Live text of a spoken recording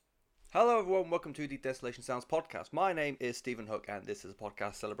Hello everyone, welcome to the Desolation Sounds podcast. My name is Stephen Hook and this is a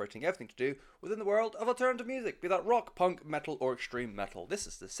podcast celebrating everything to do within the world of alternative music, be that rock, punk, metal or extreme metal. This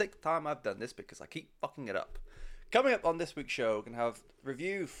is the sixth time I've done this because I keep fucking it up. Coming up on this week's show, we're going to have a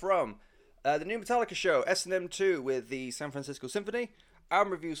review from the new Metallica show, S&M 2 with the San Francisco Symphony,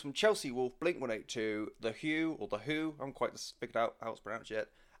 album reviews from Chelsea Wolfe, Blink-182, The Who, I haven't quite figured out how it's pronounced yet,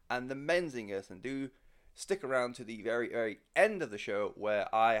 and The Menzingers, and do stick around to the very, very end of the show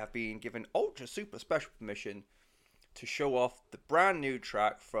where I have been given ultra super special permission to show off the brand new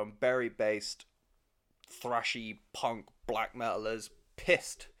track from Bury-based thrashy punk black metalers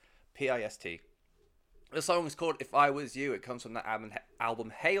Pissed, P-I-S-T. The song is called If I Was You. It comes from that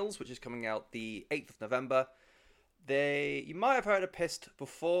album Hales, which is coming out the 8th of November. You might have heard of Pissed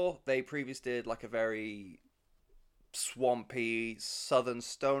before. They previously did like a very swampy southern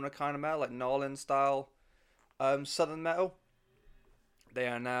stoner kind of metal, like Nolan style southern metal. They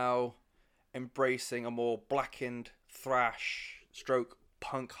are now embracing a more blackened thrash stroke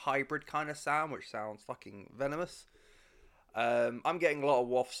punk hybrid kind of sound, which sounds fucking venomous. I'm getting a lot of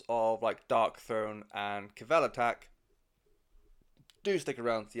wafts of like Dark Throne and Cavell Attack. Do stick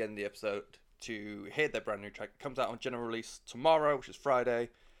around to the end of the episode to hear their brand new track. It comes out on general release tomorrow, which is Friday.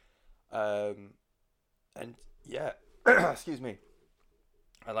 And yeah, excuse me.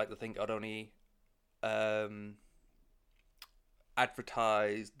 I like to think I'd only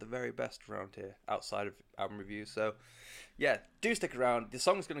advertise the very best around here outside of album reviews. So yeah, do stick around. The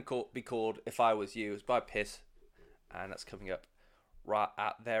song's going to be called If I Was You. It's by Piss, and that's coming up right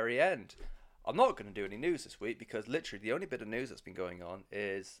at the very end. I'm not going to do any news this week because literally the only bit of news that's been going on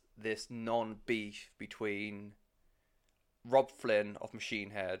is this non-beef between Rob Flynn of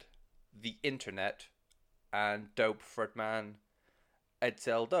Machine Head, the internet, and Dope Fredman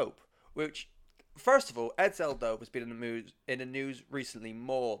Edsel Dope, which, first of all, Edsel Dope has been in the news recently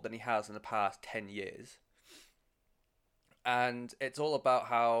more than he has in the past 10 years. And it's all about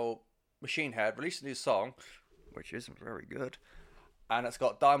how Machine Head released a new song, which isn't very good, and it's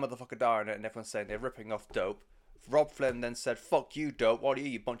got Die Motherfucker Die in it, and everyone's saying they're ripping off Dope. Rob Flynn then said, "Fuck you, Dope, what are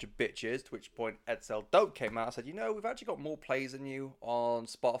you bunch of bitches?" To which point Edsel Dope came out and said, we've actually got more plays than you on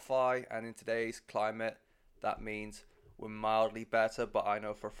Spotify, and in today's climate, that means we're mildly better, but I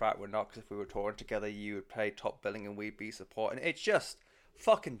know for a fact we're not, because if we were touring together, you would pay top billing and we'd be supporting. It's just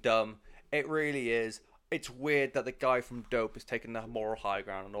fucking dumb. It really is. It's weird that the guy from Dope is taking the moral high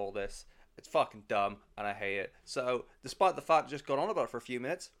ground on all this. It's fucking dumb, and I hate it. So, despite the fact I've just gone on about it for a few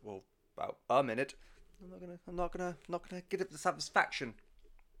minutes, well, about a minute, I'm not gonna get up the satisfaction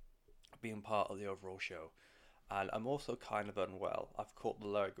of being part of the overall show. And I'm also kind of unwell. I've caught the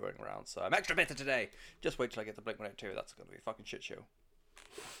lurg going around, so I'm extra bitter today. Just wait till I get the Blink-182. That's going to be a fucking shit show.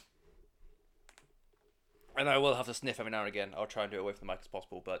 And I will have to sniff every now and again. I'll try and do it away from the mic as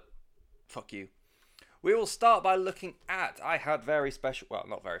possible, but fuck you. We will start by looking at... I had very special... Well,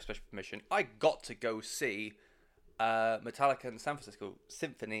 not very special permission. I got to go see Metallica and the San Francisco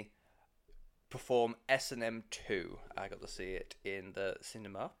Symphony perform S&M 2. I got to see it in the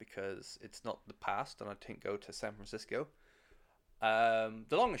cinema because it's not the past and I didn't go to San Francisco. The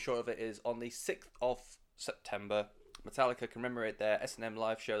long and short of it is on the 6th of September, Metallica commemorate their S&M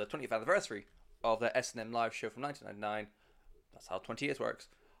live show, the 20th anniversary of their S&M live show from 1999. That's how 20 years works.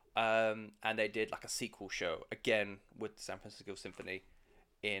 And they did like a sequel show again with the San Francisco Symphony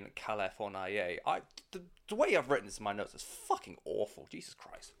in California. The way I've written this in my notes is fucking awful. Jesus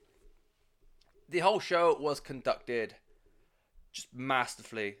Christ. The whole show was conducted just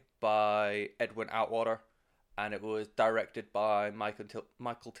masterfully by Edwin Outwater, and it was directed by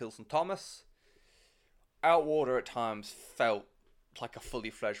Michael Tilson Thomas. Outwater at times felt like a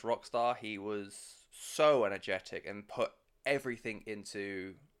fully fledged rock star. He was so energetic and put everything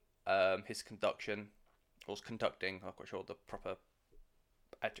into his conduction. Or conducting, I'm not quite sure what the proper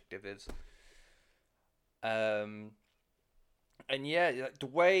adjective is. And yeah, the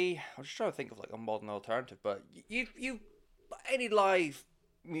way I'm just trying to think of like a modern alternative, but you any live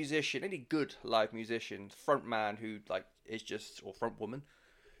musician, any good live musician, front man who like is just, or front woman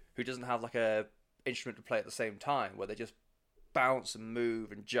who doesn't have like a instrument to play at the same time, where they just bounce and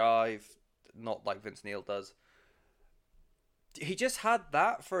move and jive, not like Vince Neil does. He just had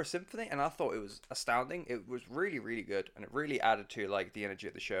that for a symphony, and I thought it was astounding. It was really, really good, and it really added to like the energy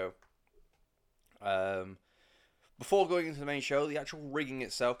of the show. Before going into the main show, the actual rigging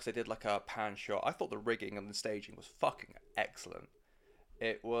itself, because they did like a pan shot, I thought the rigging and the staging was fucking excellent.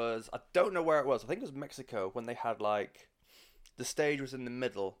 It was, I don't know where it was, I think it was Mexico, when they had like, the stage was in the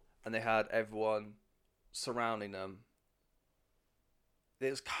middle, and they had everyone surrounding them. It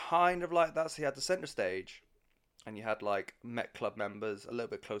was kind of like that, so you had the center stage, and you had like Met Club members a little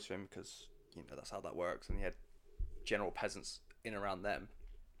bit closer to him because that's how that works, and you had general peasants in around them.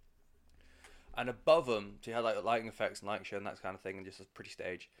 And above them, so you had like lighting effects and lighting show and that kind of thing, and just a pretty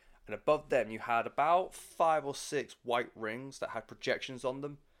stage. And above them, you had about 5 or 6 white rings that had projections on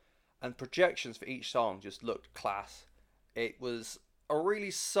them, and projections for each song just looked class. It was a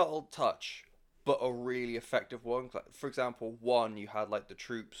really subtle touch, but a really effective one. Like, for example, one you had like the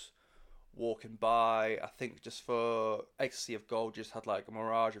troops walking by. I think just for Ecstasy of Gold, just had like a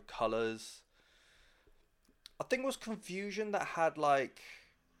mirage of colors. I think it was Confusion that had like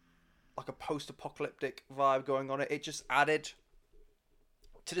a post-apocalyptic vibe going on it. It just added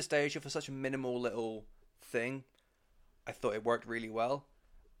to the stage for such a minimal little thing. I thought it worked really well.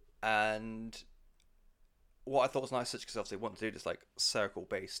 And what I thought was nice, because obviously they want to do this like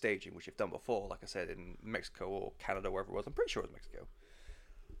circle-based staging, which you've done before, like I said, in Mexico or Canada, wherever it was. I'm pretty sure it was Mexico.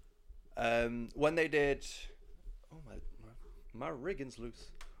 When they did, my rigging's loose.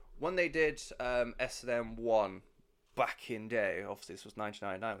 When they did S&M 1 back in day, obviously this was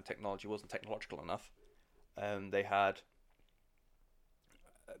 1999 when technology wasn't technological enough. They had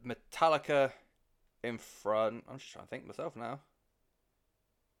Metallica in front. I'm just trying to think myself now.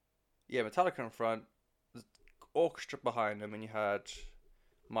 Yeah, Metallica in front, the orchestra behind them, and you had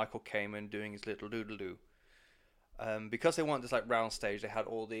Michael Kamen doing his little doodle-doo. Because they wanted this like round stage, they had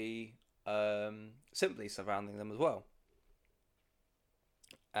all the symphonies surrounding them as well.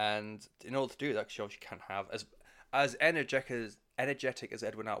 And in order to do that, because you can't have as energetic as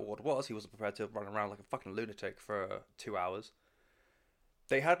Edwin Outward was, he wasn't prepared to run around like a fucking lunatic for 2 hours.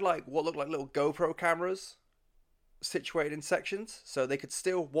 They had like what looked like little GoPro cameras situated in sections, so they could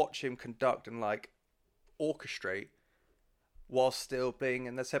still watch him conduct and like orchestrate while still being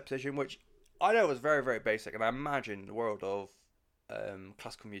in the set position, which I know was very, very basic. And I imagine the world of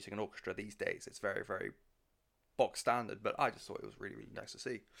classical music and orchestra these days, it's very, very box standard, but I just thought it was really, really nice to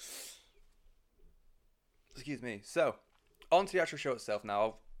see. Excuse me. So, on to the actual show itself now.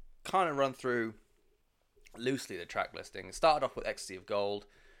 I'll kind of run through loosely the track listing. It started off with Ecstasy of Gold.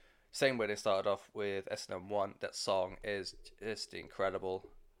 Same way they started off with S&M 1. That song is just incredible.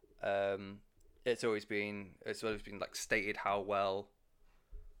 It's always been like stated how well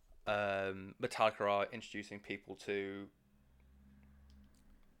Metallica are introducing people to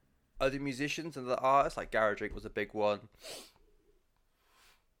other musicians and other artists. Like Garage Inc. was a big one.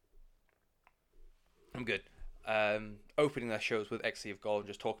 I'm good. Opening their shows with Ecstasy of Gold and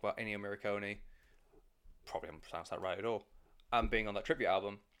just talk about Ennio Morricone. Probably haven't pronounced that right at all. And being on that tribute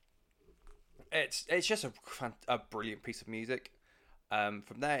album. It's just a brilliant piece of music. From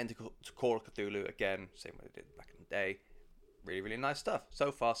there into Call of Cthulhu, again, same way they did back in the day. Really, really nice stuff.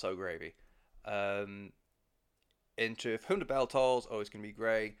 So far, so gravy. Into If Whom the Bell Tolls, Always Gonna Be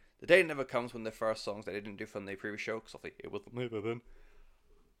Grey. The Day Never Comes, one of the first songs they didn't do from the previous show, because obviously it was made by then.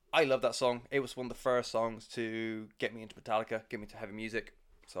 I love that song. It was one of the first songs to get me into Metallica, get me to heavy music.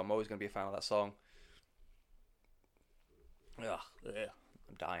 So I'm always going to be a fan of that song. Ugh,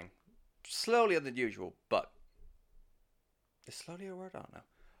 I'm dying. Slowly than usual, but is slowly a word? I don't know.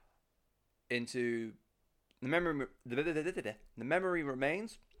 Into the memory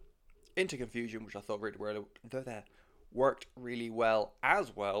remains. Into Confusion, which I thought worked really well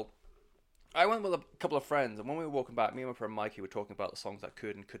as well. I went with a couple of friends, and when we were walking back, me and my friend Mikey were talking about the songs that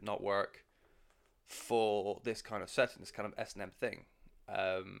could and could not work for this kind of setting, this kind of S&M thing.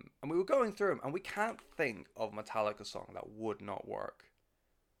 And we were going through them, and we can't think of a Metallica song that would not work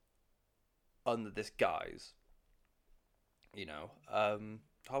under this guise.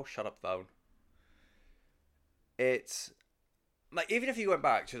 Oh, shut up, phone. It's like, even if you went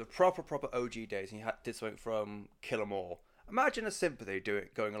back to the proper OG days and you did something from Kill 'Em All, imagine a Sympathy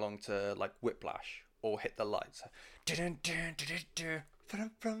going along to like Whiplash or Hit the Lights. A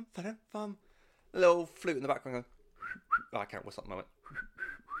little flute in the background going, oh, I can't whistle at the moment.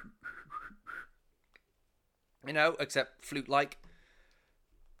 Except flute-like.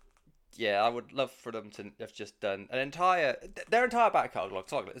 Yeah, I would love for them to have just done their entire back catalogue.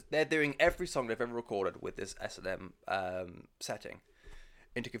 They're doing every song they've ever recorded with this S&M setting.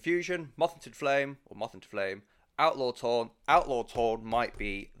 Into Confusion, Moth into Flame, Outlaw Torn. Outlaw Torn might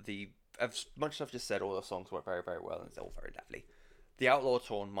be as much as I've just said, all the songs work very, very well, and it's all very lovely. The Outlaw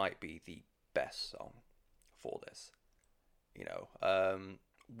Torn might be the best song for this.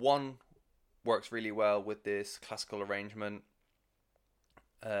 One works really well with this classical arrangement.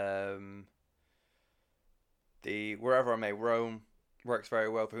 The Wherever I May Roam works very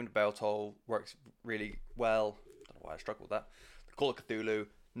well. For Whom the Bell Toll works really well. I don't know why I struggle with that. The Call of Cthulhu,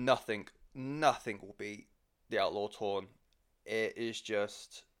 nothing will beat the Outlaw Torn. It's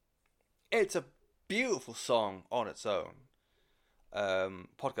a beautiful song on its own.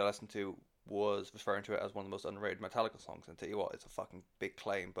 Podcast I listened to was referring to it as one of the most underrated Metallica songs, and tell you what, it's a fucking big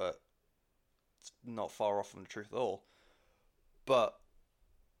claim, but it's not far off from the truth at all. But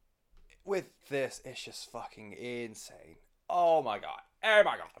with this, it's just fucking insane. Oh my god. Oh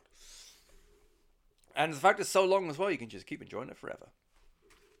my god. And the fact it's so long as well, you can just keep enjoying it forever.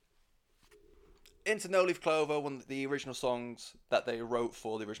 Into No Leaf Clover, one of the original songs that they wrote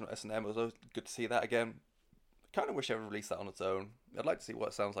for the original S&M. It was always good to see that again. Kind of wish they would release that on its own. I'd like to see what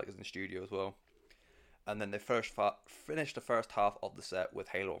it sounds like in the studio as well. And then they finished the first half of the set with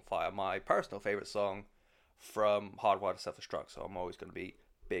Halo on Fire, my personal favourite song from Hardwired to Self-Destruct. So I'm always going to be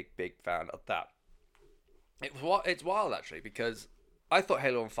big fan of that. It's wild actually, because I thought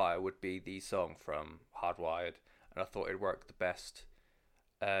Halo on Fire would be the song from Hardwired, and I thought it'd work the best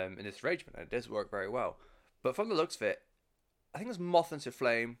in this arrangement, and it does work very well. But from the looks of it, I think it's Moth into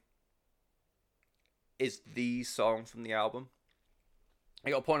Flame is the song from the album.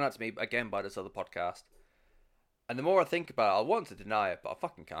 It got pointed out to me again by this other podcast, and the more I think about it, I want to deny it, but I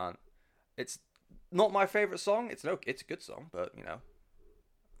fucking can't. It's not my favourite song. It's a good song, but you know,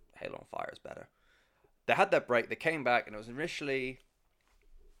 Halo on Fire is better. They had that break, they came back, and it was initially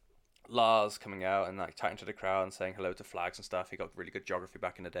Lars coming out and like chatting to the crowd and saying hello to flags and stuff. He got really good geography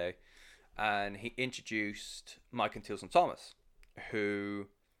back in the day. And he introduced Mike and Tilson Thomas, who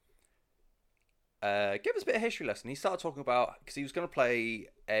gave us a bit of history lesson. He started talking about, because he was going to play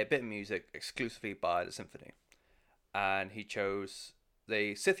a bit of music exclusively by the symphony. And he chose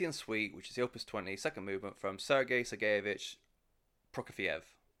the Scythian Suite, which is the Opus 20, second movement, from Sergei Sergeyevich Prokofiev.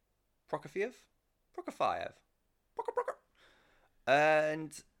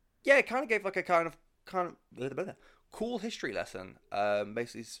 And yeah, it kind of gave like a kind of cool history lesson.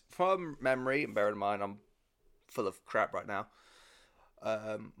 Basically, from memory, and bear in mind I'm full of crap right now,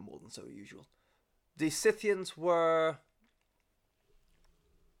 more than so usual. The Scythians were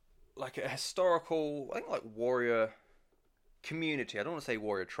like a historical, I think, like warrior community. I don't want to say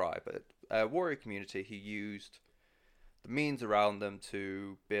warrior tribe, but a warrior community who used the means around them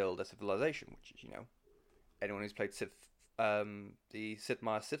to build a civilization, which is, you know, anyone who's played the Sid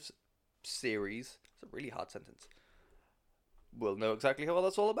Meier's Sith series, it's a really hard sentence, will know exactly what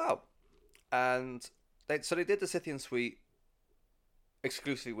that's all about. And they did the Scythian Suite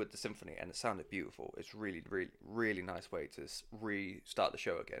exclusively with the symphony, and it sounded beautiful. It's really nice way to restart the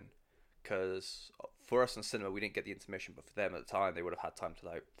show again, because for us in cinema we didn't get the intermission, but for them at the time they would have had time to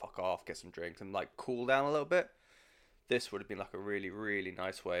like fuck off, get some drinks, and like cool down a little bit. This would have been like a really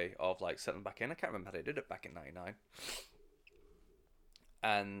nice way of like settling back in. I can't remember how they did it back in '99.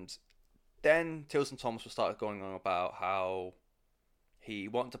 And then Tilson Thomas started going on about how he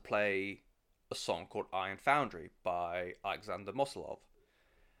wanted to play a song called Iron Foundry by Alexander Mosolov.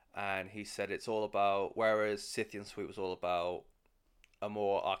 And he said it's all about, whereas Scythian Suite was all about a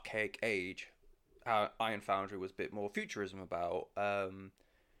more archaic age, Iron Foundry was a bit more futurism, about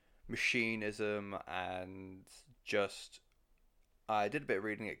machinism, and just, I did a bit of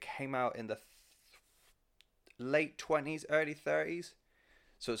reading. It came out in the late 20s, early 30s.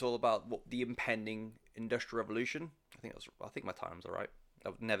 So it's all about what the impending industrial revolution. I think my time's all right. I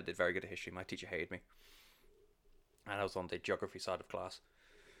never did very good at history. My teacher hated me, and I was on the geography side of class.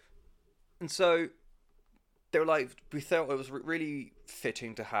 And so they were like, we thought it was really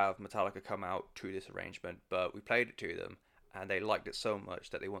fitting to have Metallica come out to this arrangement, but we played it to them, and they liked it so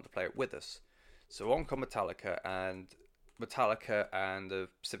much that they wanted to play it with us. So on come Metallica and the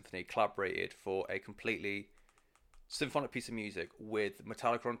symphony collaborated for a completely symphonic piece of music with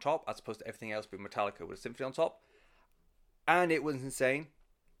Metallica on top, as opposed to everything else being Metallica with a symphony on top. And it was insane.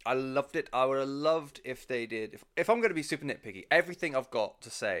 I loved it. I would have loved if they did. If I'm going to be super nitpicky, everything I've got to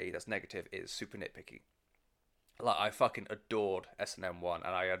say that's negative is super nitpicky. Like, I fucking adored S&M 1,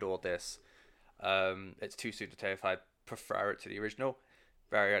 and I adored this. It's too soon to tell if I prefer it to the original.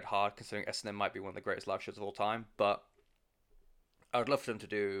 Very hard, considering S&M might be one of the greatest live shows of all time. But I would love for them to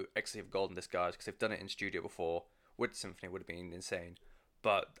do Ecstasy of Gold in Disguise, because they've done it in studio before with the symphony. Would have been insane.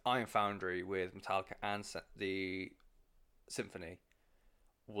 But Iron Foundry with Metallica and the symphony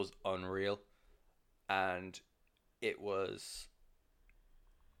was unreal, and it was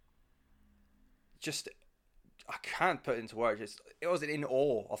just, I can't put it into words. It was in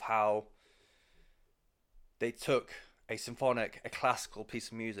awe of how they took a classical piece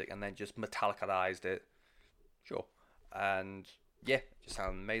of music and then just Metallicized it. Sure. And yeah, it just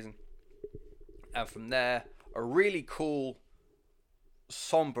sounded amazing. And from there, a really cool,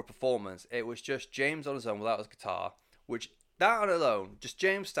 somber performance. It was just James on his own without his guitar, which, that alone, just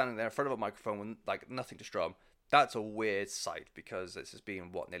James standing there in front of a microphone with like nothing to strum, that's a weird sight, because this has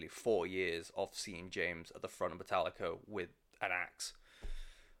been, what, nearly 4 years of seeing James at the front of Metallica with an axe.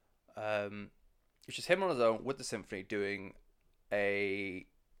 It's just him on his own with the symphony doing a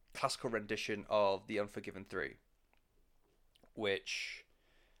classical rendition of The Unforgiven 3, which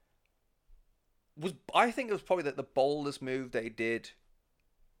was, I think it was probably the boldest move they did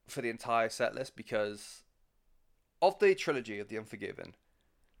for the entire set list, because of the trilogy of The Unforgiven,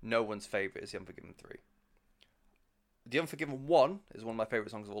 no one's favourite is The Unforgiven 3. The Unforgiven 1 is one of my favourite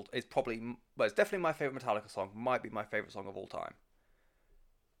songs of all. It's probably, well, it's definitely my favourite Metallica song. Might be my favourite song of all time.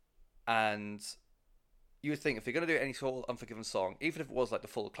 And you would think if you're going to do any sort of Unforgiven song, even if it was like the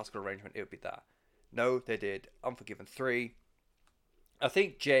full classical arrangement, it would be that. No, they did Unforgiven 3. I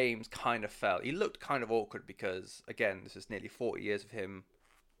think James kind of fell. He looked kind of awkward because, again, this is nearly 40 years of him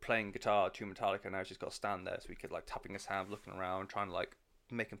playing guitar to Metallica. Now he's just got to stand there, so he could, like, tapping his hands, looking around, trying to, like,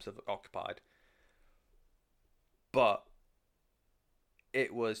 make himself occupied. But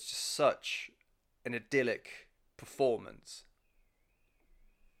it was just such an idyllic performance.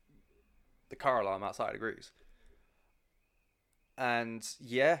 The car alarm outside agrees. And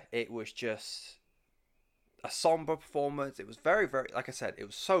yeah, it was just a somber performance. It was very, very, like I said, it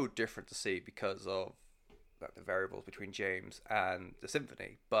was so different to see because of like the variables between James and the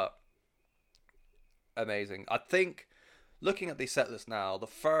symphony. But amazing. I think looking at these set lists now, the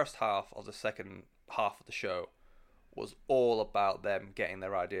first half of the second half of the show was all about them getting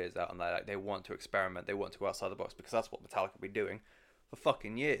their ideas out, and they want to experiment, they want to go outside the box, because that's what Metallica have been doing for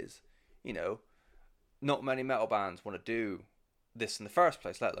fucking years. You know, not many metal bands want to do this in the first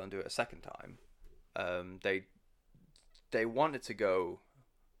place, let alone do it a second time. They wanted to go,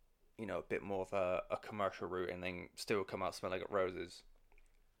 you know, a bit more of a commercial route, and then still come out smelling like roses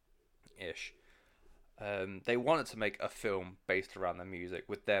ish. They wanted to make a film based around their music,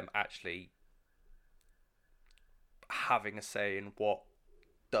 with them actually having a say in what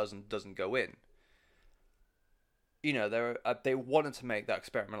does and doesn't go in. You know, they wanted to make that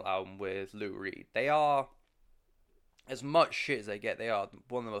experimental album with Lou Reed. They are, as much shit as they get, they are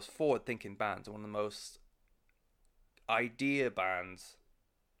one of the most forward-thinking bands, and one of the most idea bands,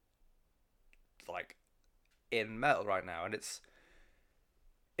 like, in metal right now. And it's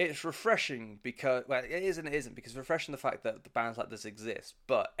refreshing because, well, it is and it isn't, because it's refreshing the fact that the bands like this exist,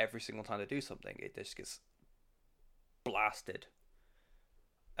 but every single time they do something, it just gets blasted.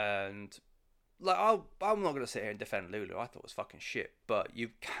 And like, I'm not gonna sit here and defend Lulu. I thought it was fucking shit, but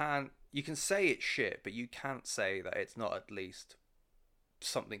you can say it's shit, but you can't say that it's not at least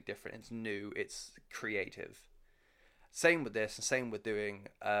something different. It's new, it's creative. Same with this, and same with doing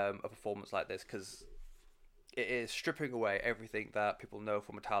a performance like this, because it is stripping away everything that people know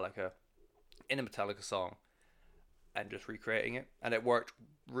from Metallica in a Metallica song and just recreating it, and it worked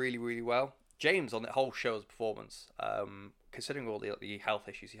really, really well. James on the whole show's performance, considering all the health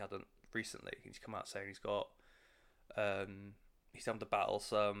issues he had recently, he's come out saying he's having to battle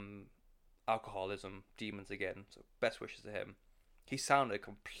some alcoholism demons again. So best wishes to him. He sounded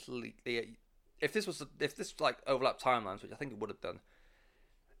completely. If this like overlapped timelines, which I think it would have done,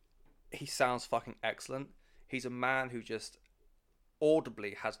 he sounds fucking excellent. He's a man who just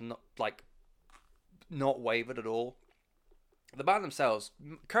audibly has not wavered at all. The band themselves,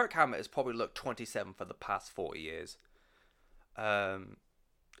 Kirk Hammett has probably looked 27 for the past 40 years.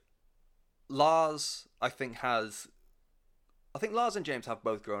 Lars, I think Lars and James have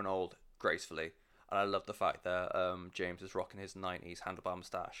both grown old gracefully, and I love the fact that James is rocking his 90s handlebar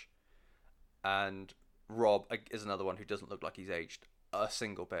moustache, and Rob is another one who doesn't look like he's aged a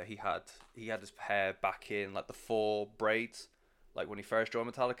single bit. He had his hair back in like the 4 braids, like when he first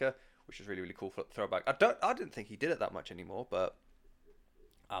joined Metallica, which is really, really cool for throwback. I didn't think he did it that much anymore, but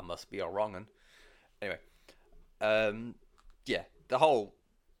I must be a wrong'un. Anyway, yeah, the whole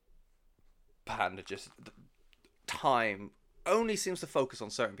band of just time only seems to focus on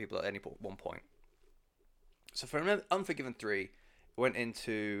certain people at any one point. So for Unforgiven 3, it went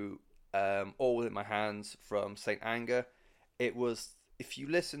into All Within My Hands from Saint Anger. It was, if you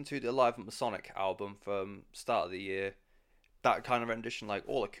listen to the Live at Masonic album from start of the year, that kind of rendition, like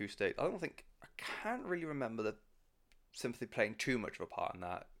all acoustic. I can't really remember the symphony playing too much of a part in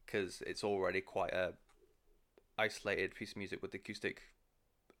that, because it's already quite a isolated piece of music with acoustic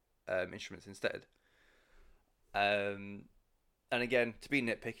instruments instead. And again, to be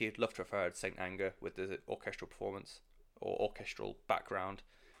nitpicky, I'd love to have heard Saint Anger with the orchestral performance or orchestral background,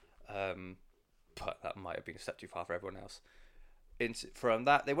 but that might have been a step too far for everyone else. From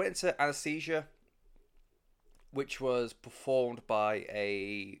that, they went into Anesthesia, which was performed by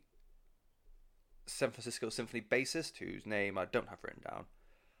a San Francisco Symphony bassist whose name I don't have written down.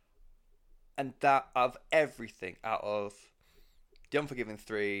 And that, of everything, out of The Unforgiven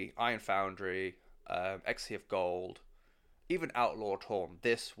 3, Iron Foundry, Ecstasy of Gold, even Outlaw Torn,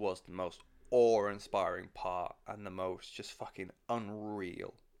 this was the most awe-inspiring part and the most just fucking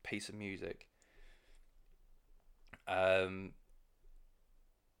unreal piece of music.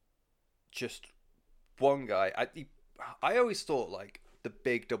 Just one guy. I always thought like the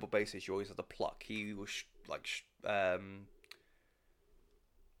big double bassist, you always had the pluck. He was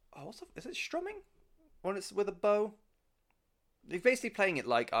is it strumming when it's with a bow? He's basically playing it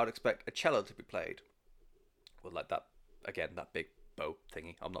like I'd expect a cello to be played. Well, like that again, that big bow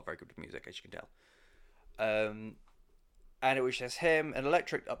thingy. I'm not very good with music, as you can tell. And it was just him, an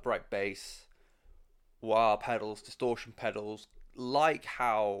electric upright bass, wah pedals, distortion pedals, like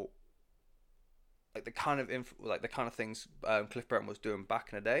how, like the kind of things Cliff Burton was doing back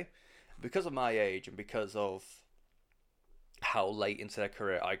in the day. Because of my age and because of how late into their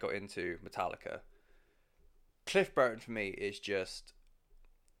career I got into Metallica, Cliff Burton for me is just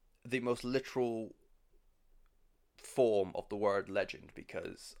the most literal form of the word legend,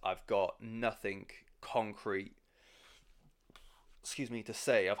 because I've got nothing concrete to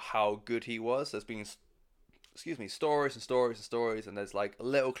say of how good he was. There's been stories and stories and stories, and there's like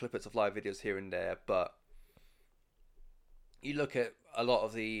little clippets of live videos here and there, but you look at a lot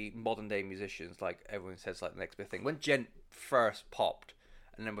of the modern day musicians, like everyone says like the next big thing. When Gent first popped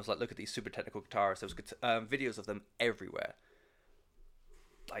and then was like, look at these super technical guitarists, there was videos of them everywhere.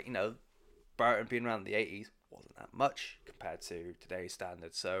 Like, you know, Burton being around in the 80s wasn't that much compared to today's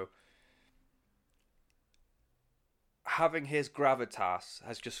standards, so having his gravitas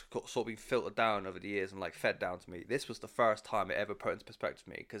has just sort of been filtered down over the years and like fed down to me. This was the first time it ever put into perspective to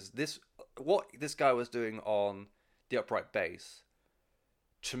me, because what this guy was doing on the upright bass,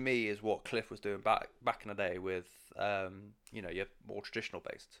 to me, is what Cliff was doing back in the day with your more traditional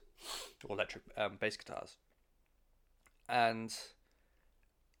based or electric bass guitars, and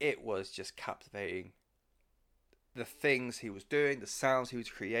it was just captivating. The things he was doing, the sounds he was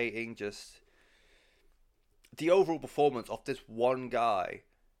creating, just the overall performance of this one guy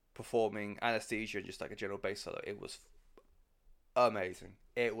performing Anesthesia and just like a general bass solo, it was amazing.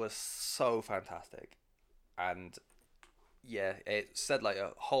 It was so fantastic. And yeah, it said like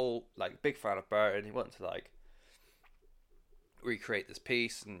a whole, like, big fan of Burton. He wanted to like recreate this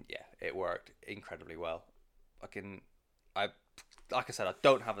piece, and yeah, it worked incredibly well. Like I said, I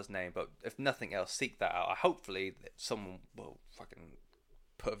don't have his name, but if nothing else, seek that out. Hopefully someone will fucking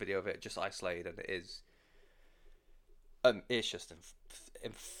put a video of it just isolated, and it is it's just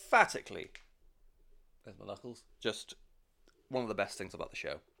emphatically, there's my knuckles, just one of the best things about the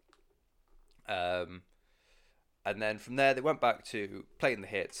show. And then from there they went back to playing the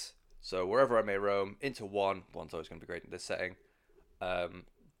hits. So Wherever I May Roam, Into One's always going to be great in this setting.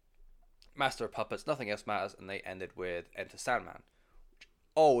 Master of Puppets, Nothing Else Matters, and they ended with Enter Sandman, which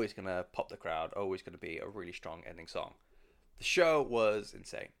always going to pop the crowd, always going to be a really strong ending song. The show was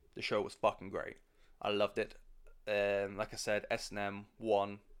insane. The show was fucking great. I loved it. Like I said, S&M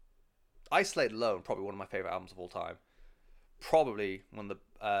 1, Isolated Alone, probably one of my favourite albums of all time. Probably one of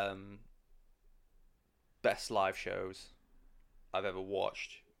the best live shows I've ever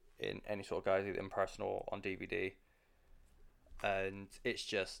watched in any sort of guise, either in person or on DVD. And it's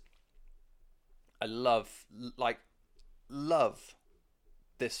just, I love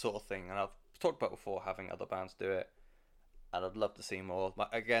this sort of thing, and I've talked about before having other bands do it, and I'd love to see more.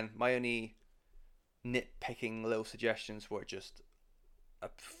 My only nitpicking little suggestions were just a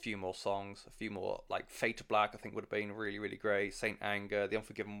few more songs, a few more, like Fade to Black I think would have been really, really great. Saint Anger, The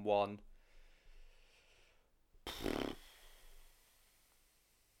Unforgiven 1.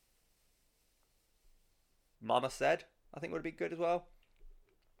 Mama Said I think would be good as well.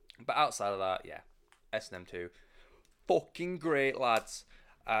 But outside of that, yeah, S&M 2, fucking great, lads.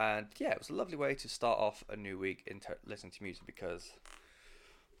 And yeah, it was a lovely way to start off a new week into listening to music, because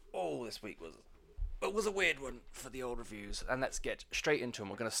this week was a weird one for the old reviews. And let's get straight into them.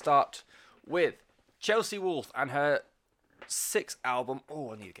 We're going to start with Chelsea Wolfe and her 6th album.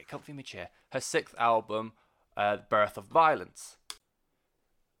 I need to get comfy in my chair. Her 6th album, Birth of Violence.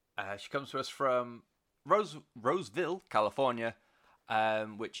 She comes to us from Roseville, California,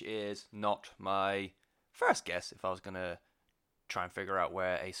 which is not my first guess if I was going to try and figure out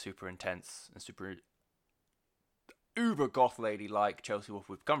where a super intense and super uber goth lady like Chelsea Wolfe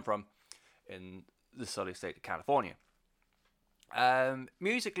would come from in the sunny state of California.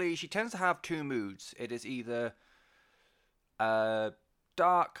 Musically, she tends to have two moods. It is either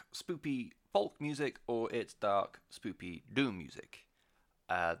dark, spoopy folk music, or it's dark, spoopy doom music.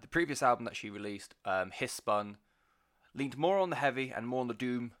 The previous album that she released, Hiss Spun, leaned more on the heavy and more on the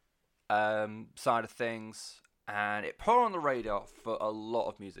doom side of things, and it put her on the radar for a lot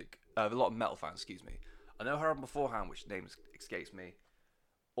of a lot of metal fans. Excuse me. I know her album beforehand, which name escapes me,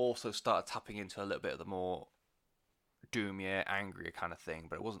 also started tapping into a little bit of the more doomier, angrier kind of thing,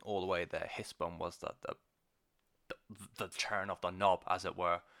 but it wasn't all the way there. Hisbun was the turn of the knob, as it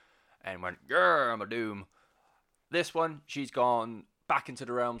were, and went, yeah, I'm a doom. This one, she's gone back into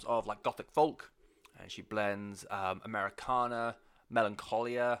the realms of like gothic folk, and she blends Americana,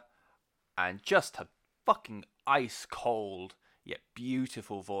 melancholia, and just her fucking ice cold yet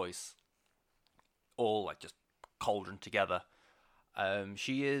beautiful voice, all like just cauldron together.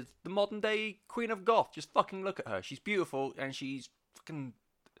 She is the modern day queen of goth. Just fucking look at her. She's beautiful, and she's fucking.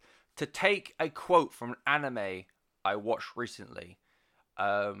 To take a quote from an anime I watched recently,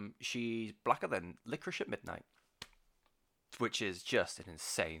 she's blacker than licorice at midnight, which is just an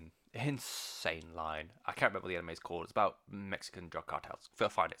insane line. I can't remember what the anime is called. It's about Mexican drug cartels. Go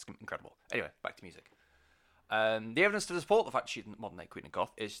find it. It's incredible. Anyway, back to music. The evidence to support the fact she's the modern day queen of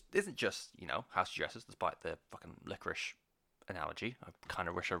goth isn't just, how she dresses, despite the fucking licorice analogy. I kind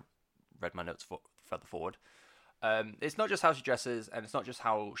of wish I read my notes further forward. It's not just how she dresses, and it's not just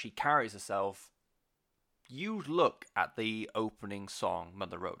how she carries herself. You look at the opening song,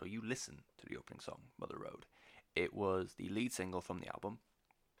 Mother Road, or you listen to the opening song, Mother Road. It was the lead single from the album,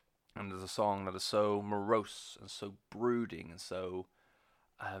 and there's a song that is so morose and so brooding and so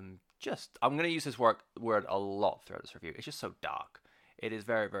I'm going to use this word a lot throughout this review. It's just so dark. It is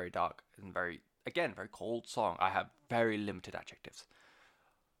very, very dark and very cold song. I have very limited adjectives.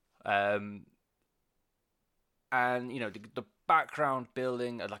 And the background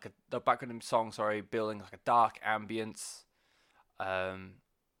building the background song, building like a dark ambience. And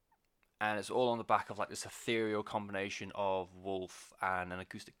it's all on the back of like this ethereal combination of Wolf and an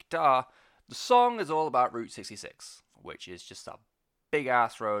acoustic guitar. The song is all about Route 66, which is just a big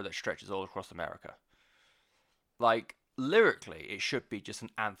ass road that stretches all across America. Like, lyrically, it should be just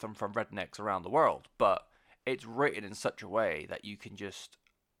an anthem from rednecks around the world, but it's written in such a way that you can just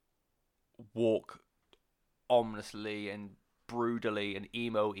walk ominously and brutally and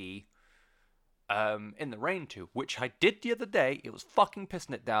emo-y in the rain to, which I did the other day. It was fucking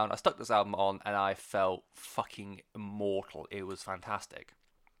pissing it down. I stuck this album on and I felt fucking immortal. It was fantastic.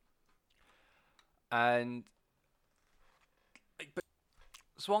 And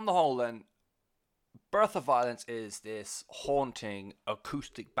so on the whole then, Birth of Violence is this haunting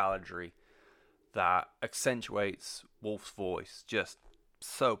acoustic balladry that accentuates Wolf's voice just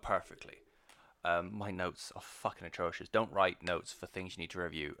so perfectly. My notes are fucking atrocious. Don't write notes for things you need to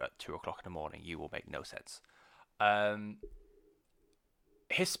review at 2 o'clock in the morning. You will make no sense.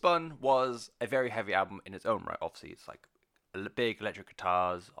 Hisbun was a very heavy album in its own right. Obviously, it's like big electric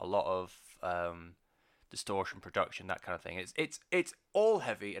guitars, a lot of distortion, production, that kind of thing. It's all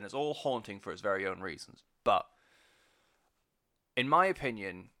heavy and it's all haunting for its very own reasons. But in my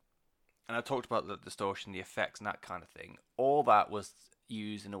opinion, and I talked about the distortion, the effects, and that kind of thing, all that was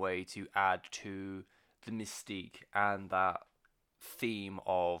used in a way to add to the mystique and that theme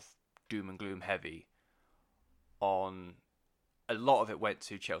of doom and gloom heavy. On a lot of it went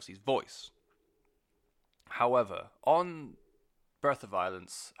to Chelsea's voice. However, on Birth of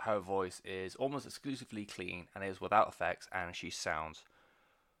Violence, her voice is almost exclusively clean and is without effects, and she sounds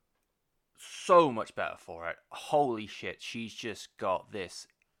so much better for it. Holy shit, she's just got this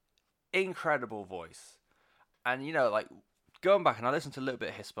incredible voice. And going back, and I listened to a little bit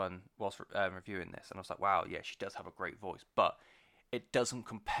of Hisbun whilst reviewing this, and I was like, wow, yeah, she does have a great voice, but it doesn't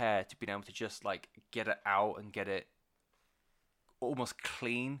compare to being able to just like get it out and get it almost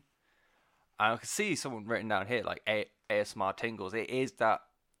clean. And I can see someone written down here like ASMR tingles. It is that,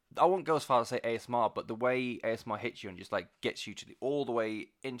 I won't go as far as say ASMR, but the way ASMR hits you and just like gets you to all the way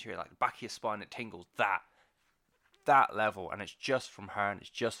into your, like the back of your spine, it tingles that level, and it's just from her and it's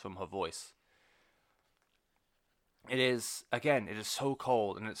just from her voice. It is so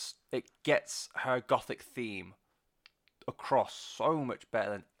cold, and it gets her gothic theme across so much better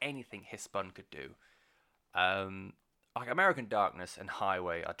than anything Hisbun could do. Like American Darkness and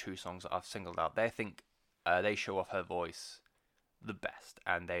Highway are two songs that I've singled out. They show off her voice the best,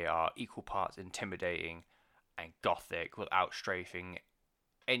 and they are equal parts intimidating and gothic without strafing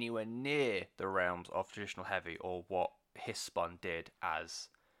anywhere near the realms of traditional heavy or what Hisbun did as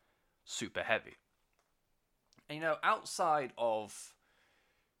super heavy. And, outside of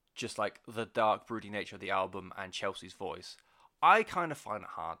just like the dark, broody nature of the album and Chelsea's voice, I kind of find it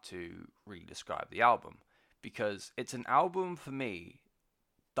hard to really describe the album, because it's an album for me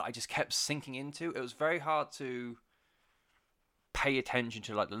that I just kept sinking into. It was very hard to pay attention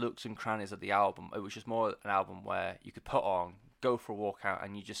to like the looks and crannies of the album. It was just more an album where you could put on, go for a walk out,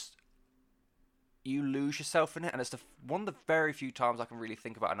 and you just you lose yourself in it, and it's one of the very few times I can really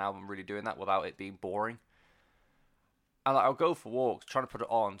think about an album really doing that without it being boring. And like, I'll go for walks, trying to put it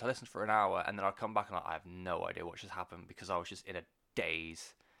on to listen for an hour, and then I'll come back and I have no idea what just happened because I was just in a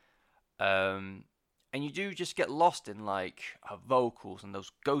daze. And you do just get lost in like her vocals and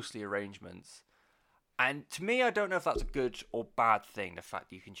those ghostly arrangements. And to me, I don't know if that's a good or bad thing. The fact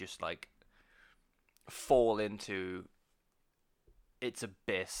that you can just like fall into its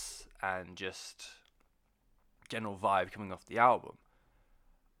abyss and just general vibe coming off the album.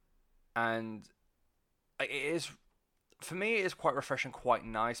 And it is, for me, it is quite refreshing, quite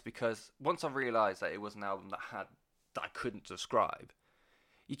nice, because once I realised that it was an album that I couldn't describe,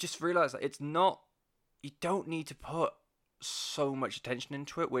 you just realise that it's not, you don't need to put so much attention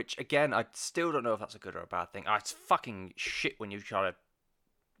into it, which again, I still don't know if that's a good or a bad thing. It's fucking shit when you try to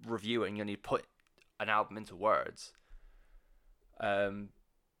review it and you need to put an album into words.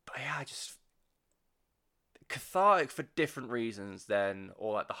 But yeah, I just cathartic for different reasons than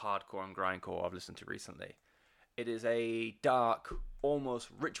all like the hardcore and grindcore I've listened to recently. It is a dark, almost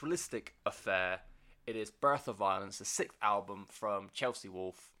ritualistic affair. It is Birth of Violence, the 6th album from Chelsea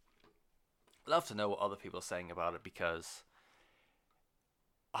Wolfe. I'd love to know what other people are saying about it, because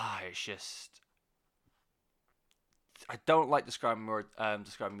it's just, I don't like describing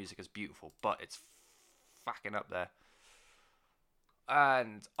music as beautiful, but it's fucking up there.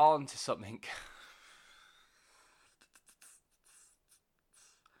 And on to something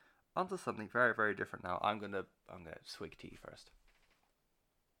onto something very, very different now. I'm gonna swig tea first.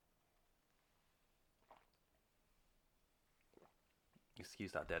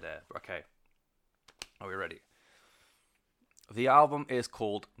 Excuse that dead air. Okay. Are we ready? The album is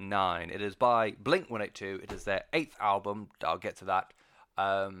called 9. It is by Blink-182. It is their 8th album. I'll get to that.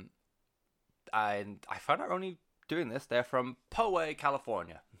 And I found out only doing this. They're from Poway,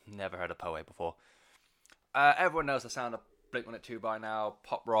 California. Never heard of Poway before. Everyone knows the sound of Blink-182 by now.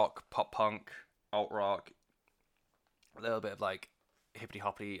 Pop rock, pop punk, alt rock. A little bit of like hippity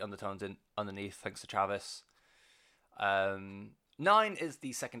hoppity undertones underneath, thanks to Travis. 9 is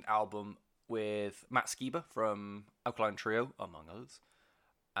the 2nd album with Matt Skiba from Alkaline Trio, among others.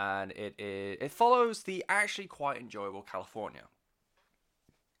 And it follows the actually quite enjoyable California.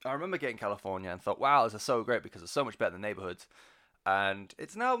 I remember getting California and thought, wow, this is so great because it's so much better than Neighborhoods. And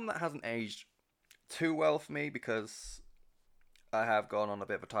it's an album that hasn't aged too well for me, because I have gone on a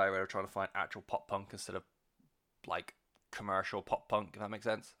bit of a tirade of trying to find actual pop punk instead of like commercial pop punk, if that makes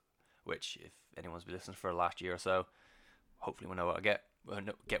sense. Which, if anyone's been listening for the last year or so, hopefully will know what I get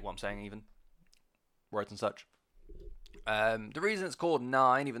what I'm saying, even words and such. The reason it's called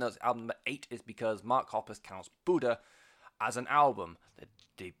 9, even though it's album number 8, is because Mark Hoppus counts Buddha as an album.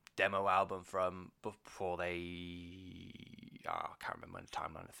 The demo album from before they... I can't remember when the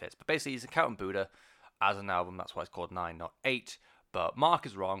timeline it fits. But basically, he's counting Buddha as an album. That's why it's called 9, not 8. But Mark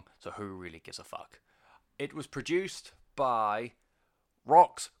is wrong, so who really gives a fuck? It was produced by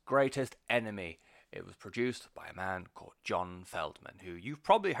rock's greatest enemy. It was produced by a man called John Feldmann, who you've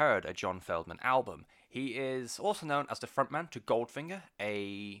probably heard a John Feldmann album. He is also known as the frontman to Goldfinger,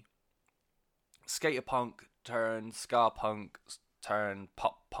 a skater punk turned ska punk turned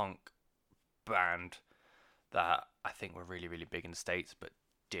pop punk band that I think were really, really big in the States, but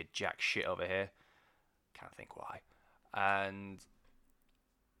did jack shit over here. Can't think why. And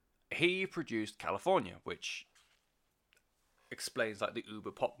he produced California, which explains like the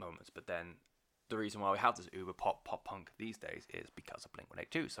uber pop moments, but then the reason why we have this uber pop punk these days is because of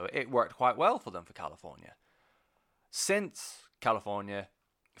Blink-182. So it worked quite well for them for California. Since California,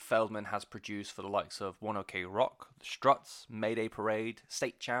 Feldmann has produced for the likes of One OK Rock, The Struts, Mayday Parade,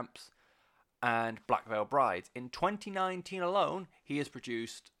 State Champs, and Black Veil Brides. In 2019 alone, he has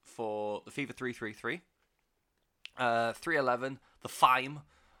produced for the Fever 333, 311, The Fime,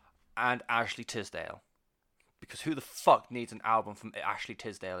 and Ashley Tisdale. Because who the fuck needs an album from Ashley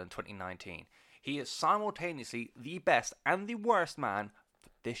Tisdale in 2019? He is simultaneously the best and the worst man for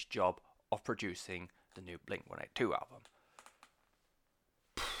this job of producing the new Blink-182 album.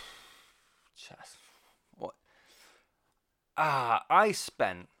 Just what? I've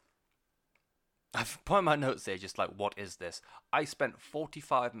put in my notes there just like, what is this? I spent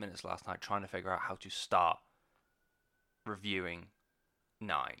 45 minutes last night trying to figure out how to start reviewing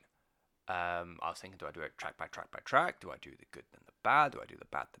 9. I was thinking, do I do it track by track by track? Do I do the good then the bad? Do I do the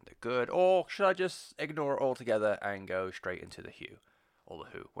bad then the good? Or should I just ignore it altogether and go straight into the Who? Or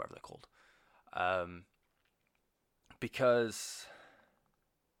the Who, whatever they're called. Because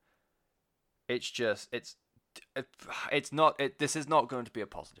it's it's not. This is not going to be a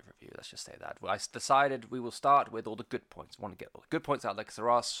positive review. Let's just say that. I decided we will start with all the good points. I want to get all the good points out there because there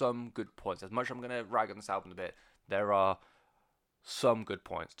are some good points. As much as I'm going to rag on this album a bit, there are some good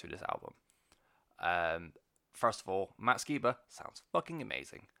points to this album. First of all, Matt Skiba sounds fucking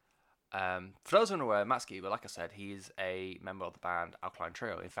amazing. For those who are aware, Matt Skiba, like I said, he's a member of the band Alkaline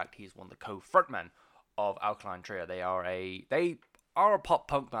Trio. In fact, he's one of the co-frontmen of Alkaline Trio. They are a pop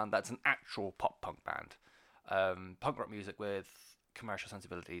punk band that's an actual pop punk band. Punk rock music with commercial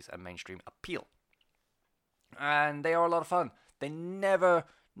sensibilities and mainstream appeal. And they are a lot of fun. They never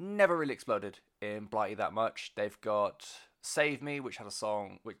really exploded in Blighty that much. They've got Save Me, which had a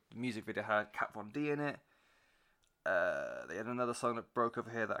song, which the music video had Kat Von D in it. They had another song that broke over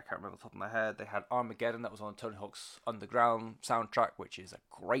here that I can't remember off the top of my head. They had Armageddon that was on Tony Hawk's Underground soundtrack, which is a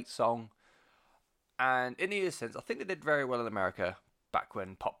great song. And in the years since, I think they did very well in America back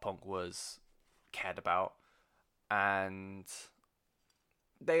when pop punk was cared about. And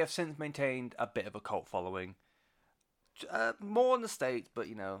they have since maintained a bit of a cult following. More in the States, but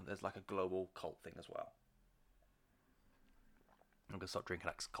there's like a global cult thing as well. I'm going to stop drinking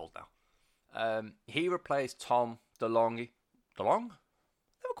X cold now. He replaced Tom DeLonge. DeLonge?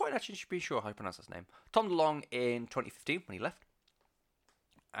 Never quite actually be sure how you pronounce his name. Tom DeLonge in 2015 when he left.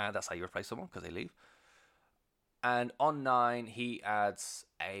 And that's how you replace someone, because they leave. And on 9, he adds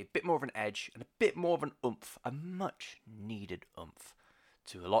a bit more of an edge and a bit more of an oomph, a much needed oomph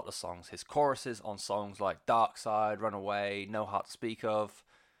to a lot of songs. His choruses on songs like Dark Side, Runaway, No Heart to Speak Of.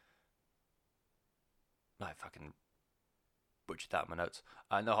 I fucking butchered that in my notes.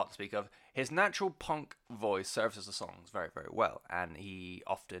 No Heart to Speak Of. His natural punk voice serves as the songs very, very well. And he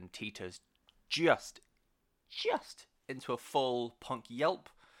often teeters just into a full punk yelp.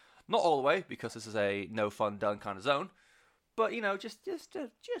 Not all the way, because this is a no fun done kind of zone, but just a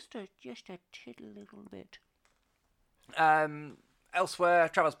tittle little bit. Elsewhere,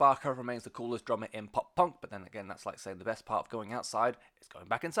 Travis Barker remains the coolest drummer in pop punk, but then again, that's like saying the best part of going outside is going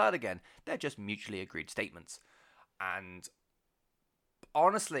back inside again. They're just mutually agreed statements. And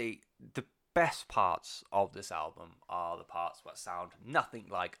honestly, the best parts of this album are the parts that sound nothing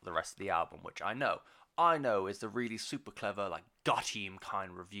like the rest of the album, which I know is the really super clever, like, got him kind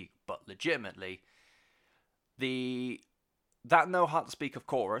of review, but legitimately, that No Heart to Speak Of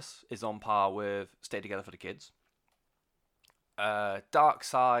chorus is on par with Stay Together for the Kids. Dark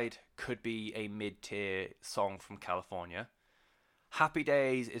Side could be a mid-tier song from California. Happy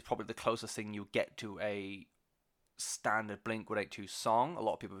Days is probably the closest thing you'll get to a standard Blink-182 song. A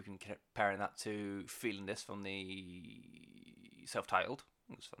lot of people have been comparing that to Feeling This from the self-titled.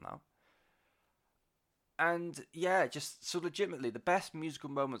 It's for now. And yeah, just so legitimately, the best musical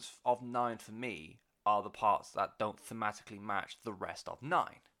moments of 9 for me are the parts that don't thematically match the rest of 9.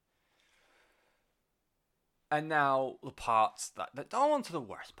 And now the parts that on to the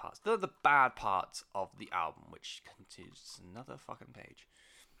worst parts. They're the bad parts of the album, which continues another fucking page.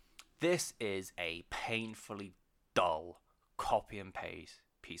 This is a painfully dull copy and paste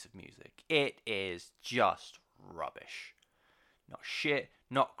piece of music. It is just rubbish. Not shit,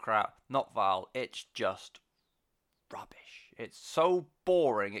 not crap, not vile. It's just rubbish. It's so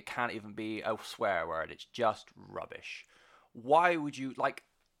boring it can't even be a swear word. It's just rubbish. Why would you, like,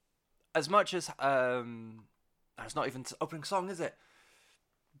 as much as it's not even opening song, is it?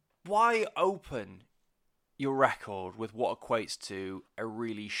 Why open your record with what equates to a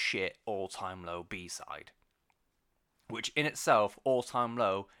really shit All Time Low B-side? Which in itself, All Time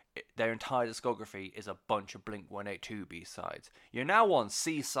Low, their entire discography is a bunch of Blink-182 B-sides. You're now on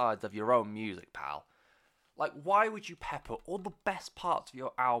C-sides of your own music, pal. Like, why would you pepper all the best parts of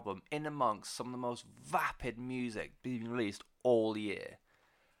your album in amongst some of the most vapid music being released all year?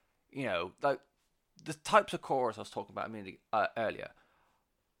 Like, the types of chorus I was talking about a minute earlier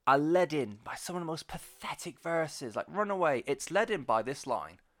are led in by some of the most pathetic verses. Like, Runaway, it's led in by this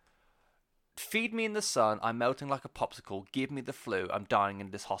line. Feed me in the sun, I'm melting like a popsicle. Give me the flu, I'm dying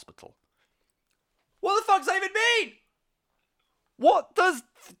in this hospital. What the fuck does that even mean? What does...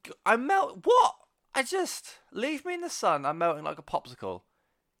 What? Leave me in the sun, I'm melting like a popsicle.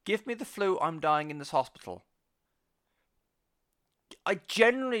 Give me the flu, I'm dying in this hospital. I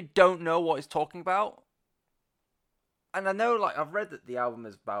generally don't know what he's talking about. And I know, like, I've read that the album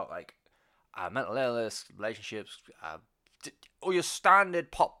is about, like, mental illness, relationships, or your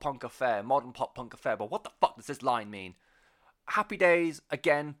standard pop punk affair, modern pop punk affair. But what the fuck does this line mean? Happy Days,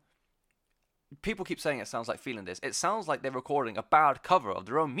 again, people keep saying it sounds like Feeling This. It sounds like they're recording a bad cover of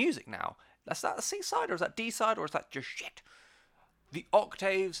their own music now. Is that a C-side, or is that D-side, or is that just shit? The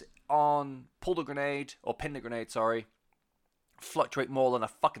octaves on Pin the Grenade, fluctuate more than a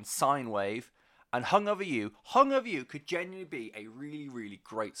fucking sine wave. And Hung Over You could genuinely be a really, really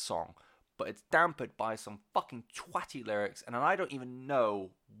great song, but it's dampened by some fucking twatty lyrics, and I don't even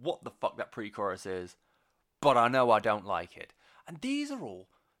know what the fuck that pre-chorus is, but I know I don't like it. And these are all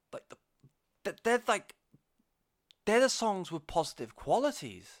like they're the songs with positive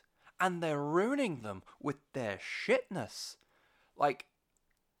qualities, and they're ruining them with their shitness. Like,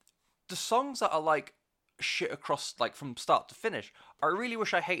 the songs that are like shit across, like, from start to finish, I Really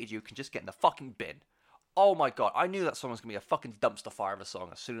Wish I Hated You can just get in the fucking bin. Oh my god, I knew that song was gonna be a fucking dumpster fire of a song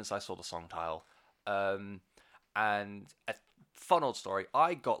as soon as I saw the song title. And a fun old story,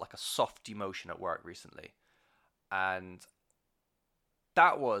 I got like a soft demotion at work recently, and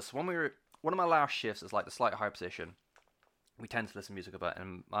that was when we were one of my last shifts is like the slight higher position. We tend to listen to music about it,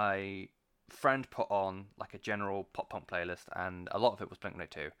 and my friend put on like a general pop punk playlist, and a lot of it was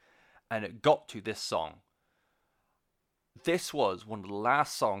Blink-182, and it got to this song. This was one of the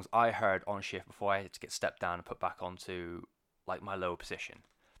last songs I heard on shift before I had to get stepped down and put back onto like my lower position.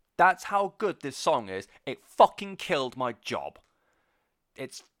 That's how good this song is. It fucking killed my job.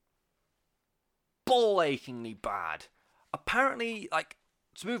 It's bull achingly bad. Apparently, like,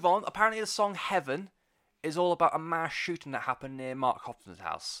 to move on, apparently the song Heaven is all about a mass shooting that happened near Mark Hoppus's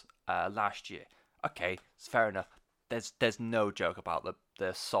house last year. Okay, it's fair enough. There's no joke about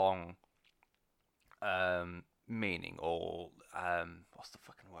the song meaning or what's the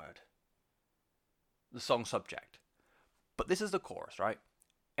fucking word? The song subject. But this is the chorus, right?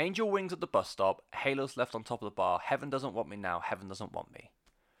 Angel wings at the bus stop, halos left on top of the bar, heaven doesn't want me now, heaven doesn't want me.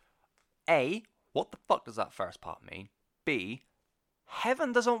 A, what the fuck does that first part mean? B,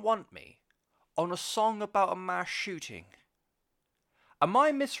 heaven doesn't want me on a song about a mass shooting. Am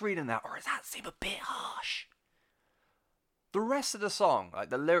I misreading that, or does that seem a bit harsh? The rest of the song, like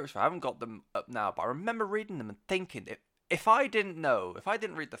the lyrics, I haven't got them up now, but I remember reading them and thinking, if I didn't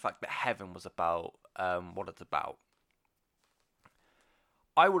read the fact that heaven was about what it's about,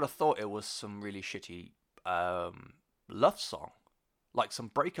 I would have thought it was some really shitty love song, like some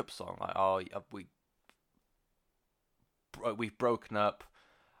breakup song, like, oh, we've broken up,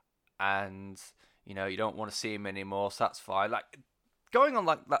 and you know you don't want to see him anymore, so that's fine. Like, going on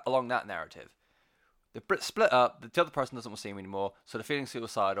like that, along that narrative. They split up, the other person doesn't want to see him anymore, so they're feeling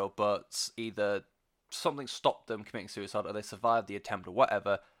suicidal, but either something stopped them committing suicide or they survived the attempt or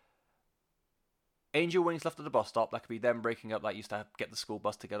whatever. Angel wings left at the bus stop, that could be them breaking up, like used to get the school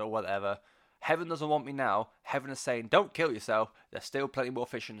bus together or whatever. Heaven doesn't want me now. Heaven is saying, don't kill yourself, there's still plenty more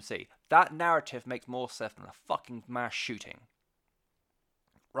fish in the sea. That narrative makes more sense than a fucking mass shooting.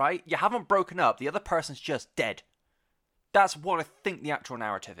 Right? You haven't broken up, the other person's just dead. That's what I think the actual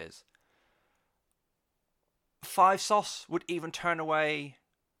narrative is. Five Sauce would even turn away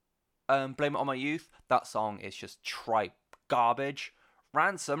Blame It On My Youth. That song is just tripe garbage.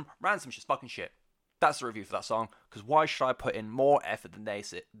 Ransom's just fucking shit. That's the review for that song, because why should I put in more effort than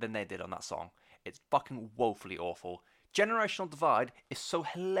they did on that song? It's fucking woefully awful. Generational Divide is so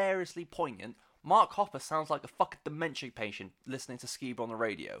hilariously poignant. Mark Hoppus sounds like a fucking dementia patient listening to Skiba on the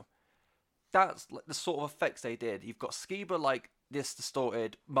radio. That's like the sort of effects they did. You've got Skiba like this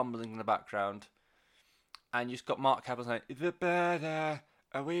distorted mumbling in the background, and you've got Mark Hoppus saying, "Is it better?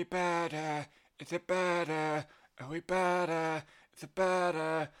 Are we better? Is it better? Are we better? Is it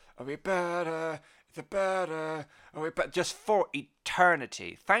better? Are we better? Is it better? Are we better?" Just for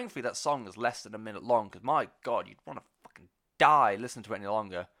eternity. Thankfully, that song is less than a minute long, because my god, you'd want to fucking die listening to it any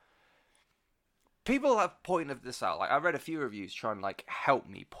longer. People have pointed this out. Like, I read a few reviews trying to like help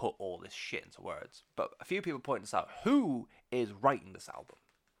me put all this shit into words, but a few people point this out. Who is writing this album?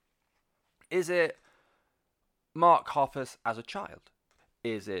 Is it Mark Hoppus as a child?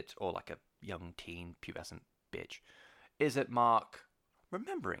 Is it, or like a young teen pubescent bitch? Is it Mark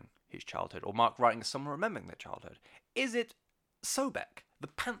remembering his childhood, or Mark writing someone remembering their childhood? Is it Sobek, the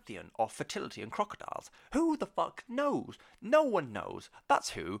pantheon of fertility and crocodiles? Who the fuck knows? No one knows.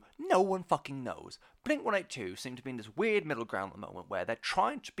 That's who. No one fucking knows. Blink-182 seem to be in this weird middle ground at the moment where they're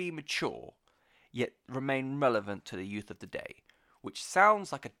trying to be mature, yet remain relevant to the youth of the day, which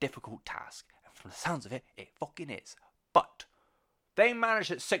sounds like a difficult task, and from the sounds of it, it fucking is. But they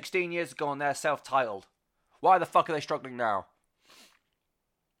managed it 16 years ago and they're self-titled. Why the fuck are they struggling now?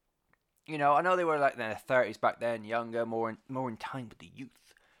 You know, I know they were like in their 30s back then, younger, more in time with the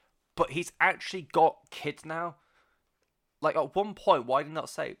youth. But he's actually got kids now. Like, at one point, why did he not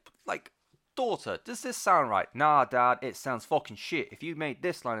say, like, daughter, does this sound right? Nah, dad, it sounds fucking shit. If you made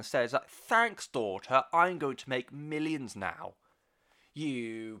this line instead, it's like, thanks, daughter, I'm going to make millions now.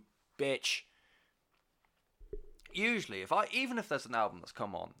 You bitch. usually, even if there's an album that's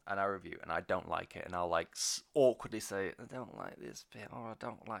come on and I review and I don't like it, and I'll like awkwardly say I don't like this bit or I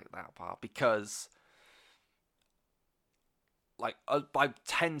don't like that part, because like I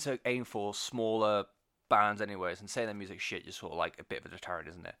tend to aim for smaller bands anyways, and saying their music shit just sort of like a bit of a deterrent,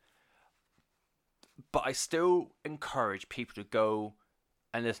 isn't it? But I still encourage people to go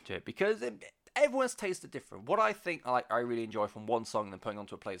and listen to it, because everyone's taste is different. What I think I really enjoy from one song and then putting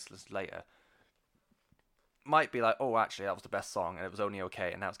onto a playlist later might be like, oh, actually that was the best song and it was only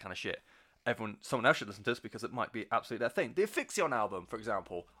okay and now it's kind of shit. Someone else should listen to this because it might be absolutely their thing. The Afixion album, for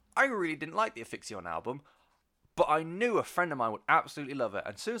example, I really didn't like the Afixion album, but I knew a friend of mine would absolutely love it.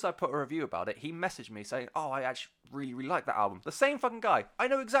 And as soon as I put a review about it, he messaged me saying, oh, I actually really, really like that album. The same fucking guy. I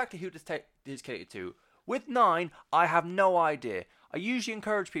know exactly who this is catered to. With Nine, I have no idea. I usually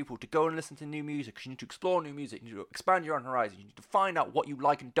encourage people to go and listen to new music, because you need to explore new music, you need to expand your own horizons, you need to find out what you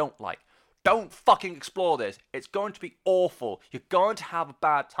like and don't like. Don't fucking explore this. It's going to be awful. You're going to have a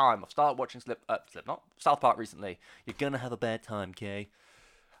bad time. I've started watching South Park recently. You're going to have a bad time, Kay.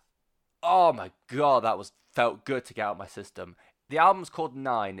 Oh my god, felt good to get out of my system. The album's called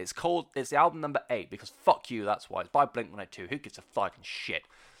Nine. It's the album number 8, because fuck you, that's why. It's by Blink-182. Who gives a fucking shit?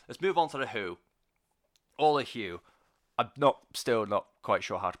 Let's move on to The Who. All the Who. I'm still not quite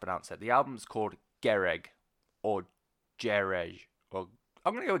sure how to pronounce it. The album's called Gereg, or Gerej, or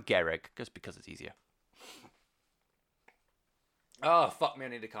I'm going to go with Gereg, just because it's easier. Oh, fuck me, I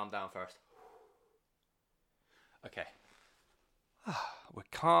need to calm down first. Okay. We're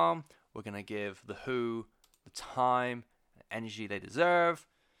calm. We're going to give The Who the time and energy they deserve.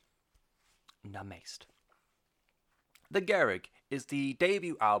 Namazed. The Gereg is the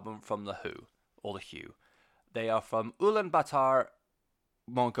debut album from The Who, or The Who. They are from Ulaanbaatar,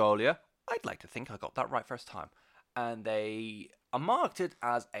 Mongolia. I'd like to think I got that right first time. And they are marketed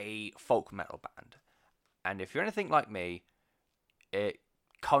as a folk metal band. And if you're anything like me, it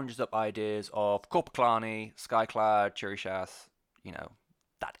conjures up ideas of Korpiklaani, Skyclad, Cherryshas,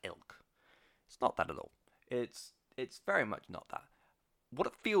 that ilk. It's not that at all. It's very much not that. What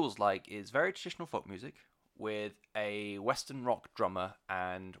it feels like is very traditional folk music with a Western rock drummer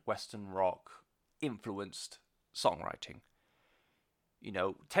and Western rock influenced songwriting.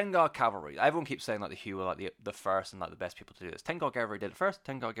 Tengar Cavalry. Everyone keeps saying like the Who are like the first and like the best people to do this. Tengar Cavalry did it first.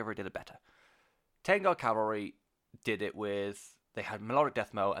 Tengar Cavalry did it better. Tengar Cavalry did it with, they had melodic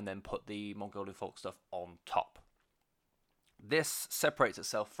death metal and then put the Mongolian folk stuff on top. This separates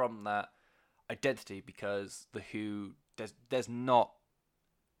itself from that identity because the Who, there's not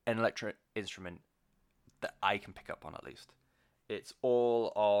an electric instrument that I can pick up on, at least. It's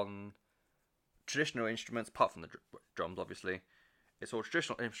all on traditional instruments, apart from the drums, obviously. It's all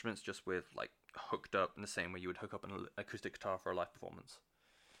traditional instruments, just with like hooked up in the same way you would hook up an acoustic guitar for a live performance.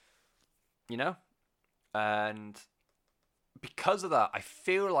 And because of that, I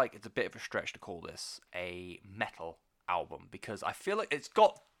feel like it's a bit of a stretch to call this a metal album, because I feel like it's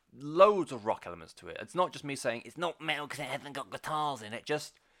got loads of rock elements to it. It's not just me saying it's not metal because it hasn't got guitars in it.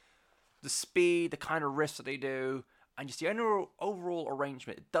 Just the speed, the kind of riffs that they do, and just the overall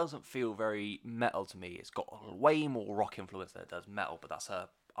arrangement. It doesn't feel very metal to me. It's got way more rock influence than it does metal, but that's an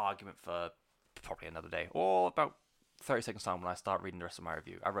argument for probably another day, or about 30 seconds time when I start reading the rest of my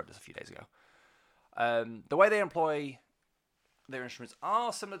review. I wrote this a few days ago. The way they employ their instruments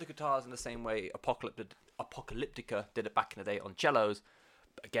are similar to guitars in the same way Apocalyptica did it back in the day on cellos.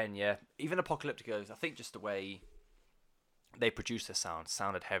 But again, yeah, even Apocalyptica, I think just the way they produced their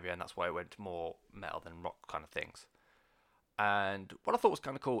sounded heavier, and that's why it went to more metal than rock kind of things. And what I thought was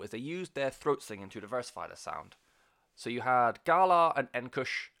kind of cool is they used their throat singing to diversify their sound. So you had Galar and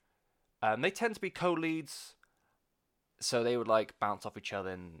Enkush. They tend to be co-leads, so they would like bounce off each other,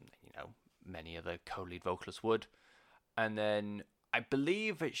 and many of the co-lead vocalists would. And then I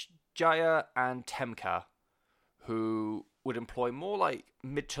believe it's Jaya and Temka who would employ more like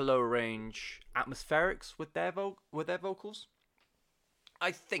mid to low range atmospherics with their vocals.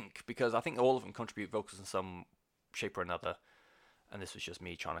 I think, because I think all of them contribute vocals in some shape or another, and this was just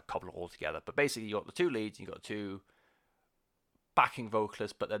me trying to cobble it all together. But basically, you got the two leads, you got two backing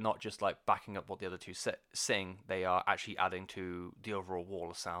vocalists, but they're not just like backing up what the other two sing. They are actually adding to the overall wall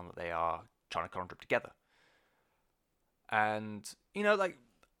of sound that they are trying to conjure up together. And like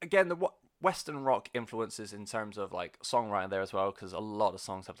again, the Western rock influences in terms of like songwriting there as well, because a lot of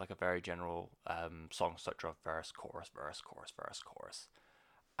songs have like a very general song structure of verse, chorus, verse, chorus, verse, chorus.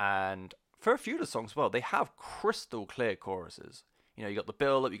 And for a few of the songs as well, they have crystal clear choruses. You got the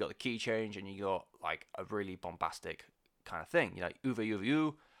build up, you got the key change, and you got like a really bombastic kind of thing. Like Uve Uve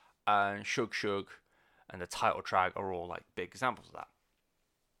U and Shug Shug and the title track are all like big examples of that.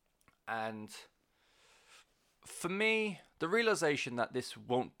 And for me, the realization that this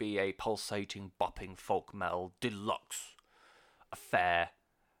won't be a pulsating, bopping folk metal deluxe affair,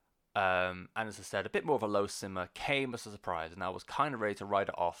 and as I said, a bit more of a low simmer, came as a surprise, and I was kind of ready to write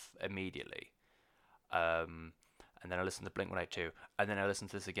it off immediately. And then I listened to Blink-182, and then I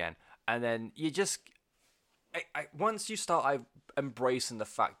listened to this again, and then you just, once you start embracing the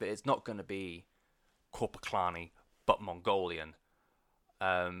fact that it's not going to be Korpiklani, but Mongolian,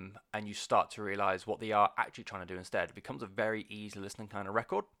 and you start to realize what they are actually trying to do instead, it becomes a very easy listening kind of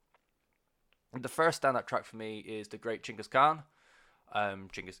record. The first standout track for me is The Great Genghis Khan.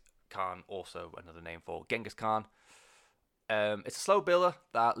 Genghis Khan, also another name for Genghis Khan. It's a slow builder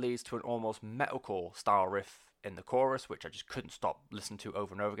that leads to an almost metalcore style riff in the chorus, which I just couldn't stop listening to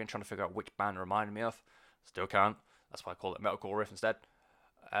over and over again, trying to figure out which band it reminded me of. Still can't. That's why I call it metalcore riff instead.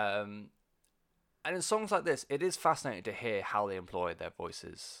 And in songs like this, it is fascinating to hear how they employ their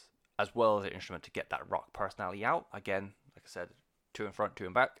voices as well as the instrument to get that rock personality out. Again, like I said, two in front, two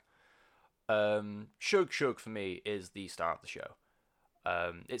in back. Shug Shug for me is the star of the show.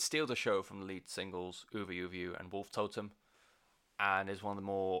 It steals the show from the lead singles Uvu Uvu and Wolf Totem, and is one of the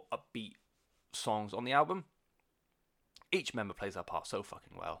more upbeat songs on the album. Each member plays their part so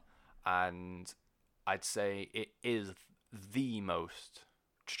fucking well, and I'd say it is the most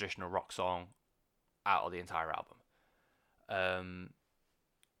traditional rock song out of the entire album.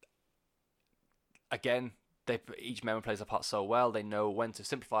 Again, each member plays their part so well. They know when to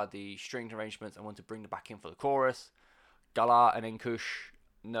simplify the string arrangements and when to bring them back in for the chorus. Galar and Inkush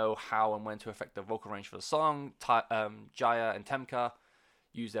know how and when to affect the vocal range for the song. Jaya and Temka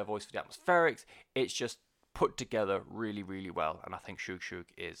use their voice for the atmospherics. It's just put together really, really well, and I think Shug Shug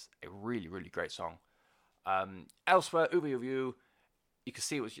is a really, really great song. Elsewhere, Uvu Uvu, you can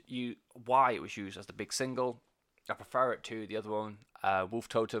see why it was used as the big single. I prefer it to the other one, Wolf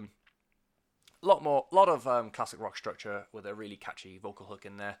Totem. A lot of classic rock structure with a really catchy vocal hook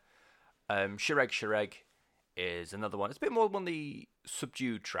in there. Shireg Shireg is another one. It's a bit more one of the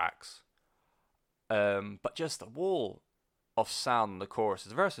subdued tracks, but just a wall of sound in the chorus.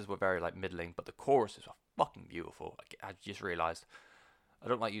 The verses were very middling, but the choruses are fucking beautiful. I just realised I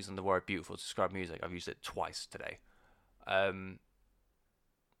don't like using the word beautiful to describe music. I've used it twice today. And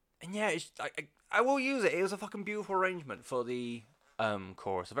yeah, I will use it. It was a fucking beautiful arrangement for the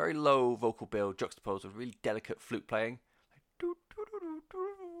chorus. A very low vocal build juxtaposed with really delicate flute playing.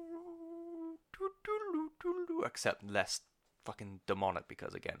 Except less fucking demonic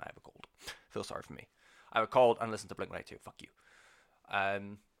because, again, I have a cold. Feel sorry for me. I have a cold and listen to Blink-182. Fuck you.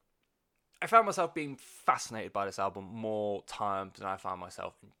 I found myself being fascinated by this album more times than I found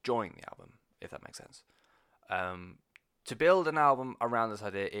myself enjoying the album, if that makes sense. To build an album around this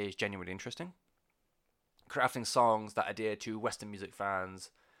idea is genuinely interesting. Crafting songs that adhere to Western music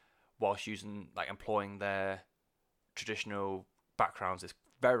fans whilst employing their traditional backgrounds is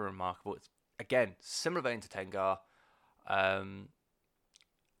very remarkable. It's, again, similar vein to Tengar. And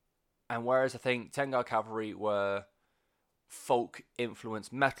whereas I think Tengar Cavalry were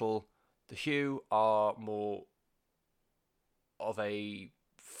folk-influenced metal, The Hue are more of a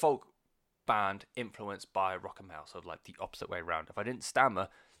folk band influenced by rock and metal, so the opposite way around. If I didn't stammer,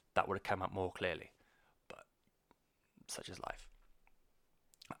 that would have come out more clearly, but such is life.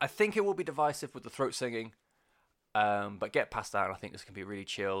 I think it will be divisive with the throat singing, but get past that and I think this can be a really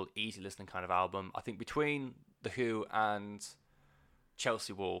chill, easy listening kind of album. I think between The Who and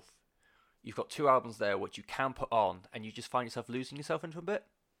Chelsea Wolf, you've got two albums there which you can put on and you just find yourself losing yourself into a bit.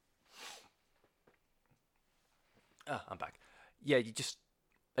 I'm back. Yeah, you just,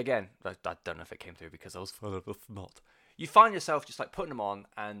 again, I don't know if it came through because I was full of not. You find yourself just putting them on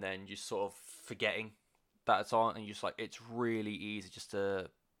and then just sort of forgetting that it's on, and you just it's really easy just to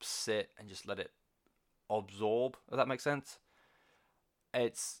sit and just let it absorb, if that makes sense.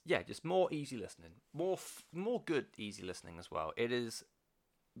 It's, yeah, just more easy listening, more good easy listening as well. It is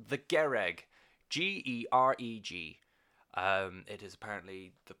the Gereg, Gereg. It is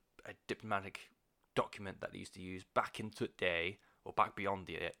apparently a diplomatic document that they used to use back into the day, or back beyond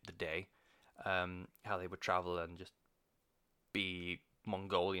the day, how they would travel and just be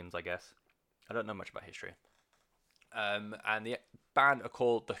Mongolians, I guess. I don't know much about history. And the band are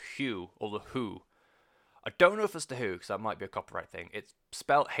called The Who, or The Who. I don't know if it's The Who, because that might be a copyright thing. It's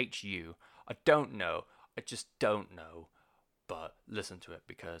spelled H-U. I don't know. I just don't know. But listen to it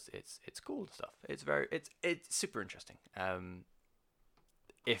because it's cool and stuff. It's super interesting.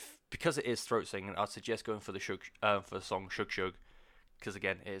 Because it is throat singing, I'd suggest going for the song Shug Shug, because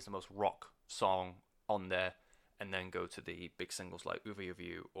again, it is the most rock song on there, and then go to the big singles like Uvu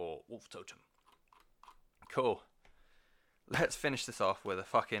Uvu or Wolf Totem. Cool. Let's finish this off with a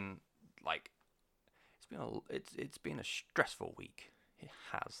fucking, it's it's been a stressful week. It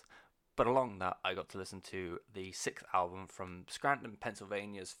has. But along that, I got to listen to the 6th album from Scranton,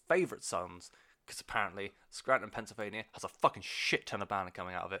 Pennsylvania's favourite sons, because apparently Scranton, Pennsylvania has a fucking shit ton of band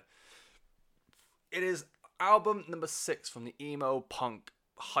coming out of it. It is album number 6 from the emo punk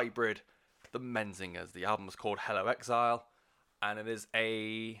hybrid, the Menzingers. The album is called Hello Exile, and it is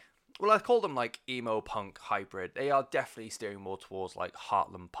I call them like emo punk hybrid. They are definitely steering more towards like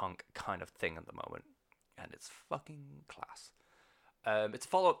Heartland punk kind of thing at the moment, and it's fucking class. It's a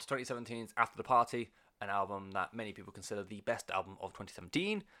follow-up to 2017's After the Party, an album that many people consider the best album of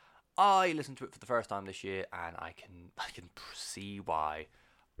 2017. I listened to it for the first time this year, and I can see why.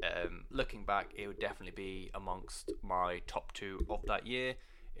 Looking back, it would definitely be amongst my top 2 of that year.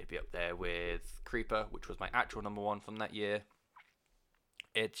 It'd be up there with Creeper, which was my actual number 1 from that year.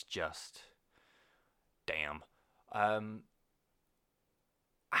 It's just damn. I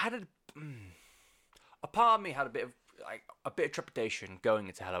had a part of me had a bit of trepidation going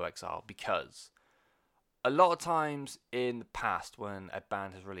into Hello Exile, because a lot of times in the past when a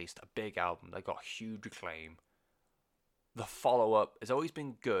band has released a big album that got huge acclaim, the follow-up has always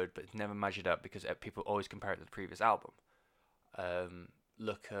been good, but it's never measured up because people always compare it to the previous album.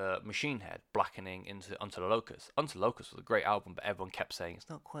 Look at Machine Head, Blackening into Unto the Locust. Unto the Locust was a great album, but everyone kept saying it's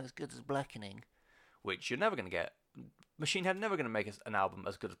not quite as good as Blackening, which you're never going to get. Machine Head never going to make an album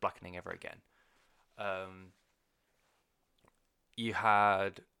as good as Blackening ever again. You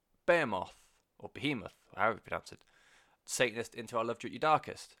had Behemoth, or Behemoth, however you pronounce it, Satanist into I Loved You at Your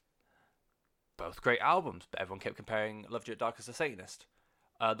Darkest. Both great albums, but everyone kept comparing Loved You at Darkest to Satanist.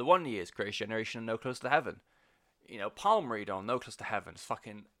 The One Years, Greatest Generation, and No Close to Heaven. You know, Palm Reader on No Close to Heaven is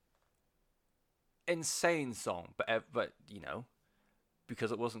fucking insane song, but you know,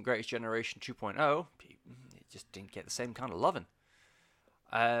 because it wasn't Greatest Generation 2.0, it just didn't get the same kind of loving.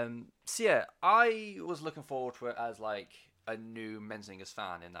 So yeah, I was looking forward to it as like a new Menzingers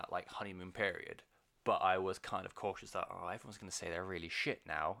fan in that like honeymoon period, but I was kind of cautious that everyone's going to say they're really shit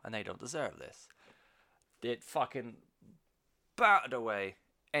now and they don't deserve this. It fucking battered away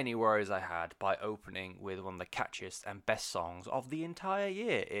any worries I had by opening with one of the catchiest and best songs of the entire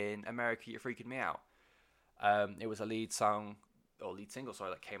year in America You're Freaking Me Out. It was a lead single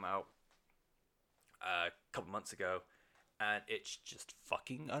that came out a couple months ago, and it's just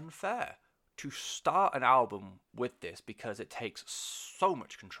fucking unfair to start an album with this, because it takes so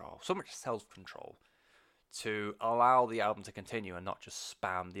much control, so much self-control to allow the album to continue and not just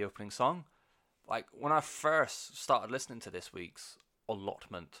spam the opening song. Like, when I first started listening to this week's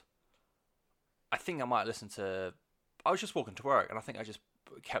allotment, I think I might listen to... I was just walking to work, and I think I just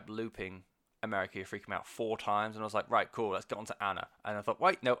kept looping America You're Freaking Me Out 4 times, and I was like, right, cool, let's get on to Anna. And I thought,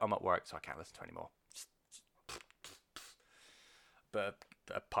 wait, no, I'm at work, so I can't listen to it anymore. But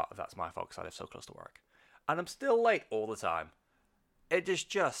a part of that's my fault, because I live so close to work. And I'm still late all the time. It is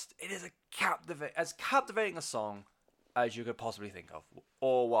as captivating a song as you could possibly think of,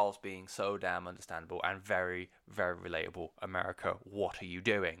 all whilst being so damn understandable and very, very relatable. America, what are you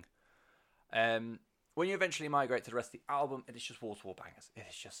doing? When you eventually migrate to the rest of the album, it is just wall-to-wall bangers. It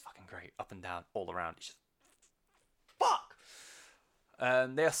is just fucking great, up and down, all around. It's just fuck.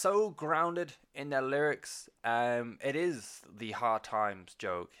 They are so grounded in their lyrics. It is the Hard Times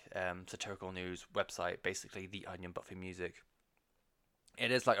joke, satirical news website, basically The Onion but for music. It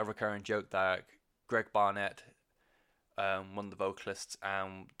is like a recurring joke that Greg Barnett, one of the vocalists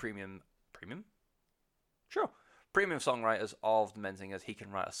and premium songwriters of the Menzingers, he can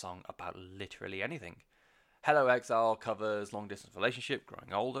write a song about literally anything. Hello Exile covers long distance relationship,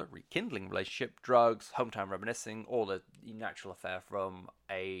 growing older, rekindling relationship, drugs, hometown reminiscing, all the natural affair from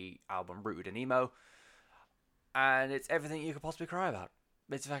a album rooted in emo, and it's everything you could possibly cry about.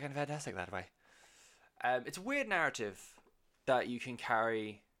 It's fucking fantastic that way. It's a weird narrative that you can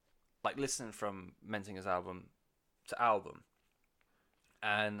carry, like listening from Menzingers album to album.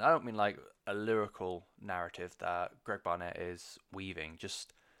 And I don't mean like a lyrical narrative that Greg Barnett is weaving,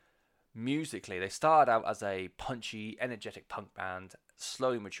 just musically. They started out as a punchy, energetic punk band,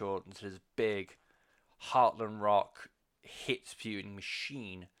 slowly matured into this big Heartland rock hit spewing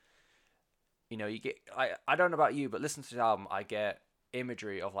machine. You know, you get, I don't know about you, but listening to the album, I get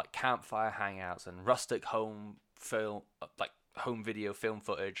imagery of like campfire hangouts and rustic home video film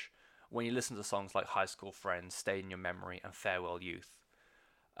footage when you listen to songs like High School Friends, Stay in Your Memory, and Farewell Youth.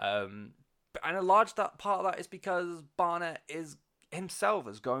 And a large part of that is because Barnett is himself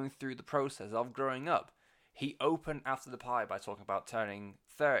is going through the process of growing up. He opened After the Pie by talking about turning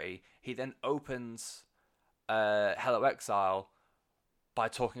 30. He then opens Hello Exile by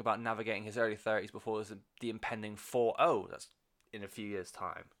talking about navigating his early 30s before the impending 4-0 that's in a few years'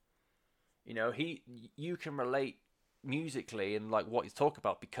 time. You know, you can relate musically and like what he's talking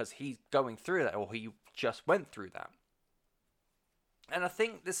about because he's going through that, or he just went through that. And I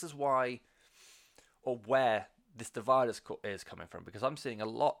think this is why, or where this divide is coming from, because I'm seeing a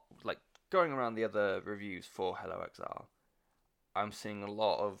lot, like going around the other reviews for Hello Exile, I'm seeing a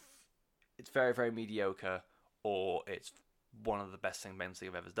lot of it's very, very mediocre, or it's one of the best things Men's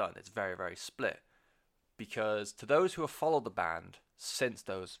League have ever done. It's very, very split. Because to those who have followed the band since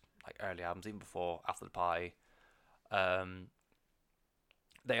those like early albums, even before After the Pie, they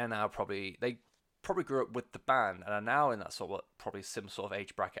are now they probably grew up with the band and are now in that sort of probably similar sort of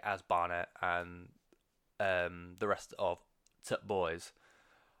age bracket as Barnett and the rest of Tut Boys,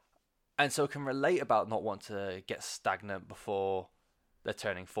 and so can relate about not wanting to get stagnant before they're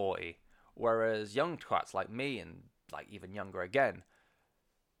turning 40. Whereas young twats like me and like even younger again,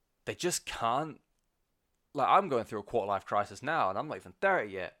 they just can't. Like, I'm going through a quarter life crisis now, and I'm not even 30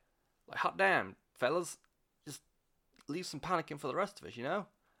 yet. Like, hot damn, fellas, just leave some panicking for the rest of us, you know?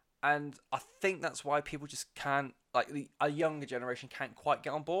 And I think that's why people just can't, like, a younger generation can't quite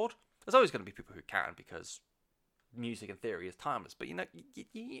get on board. There's always going to be people who can, because music in theory is timeless. But, you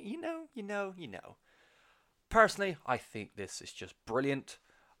know. Personally, I think this is just brilliant.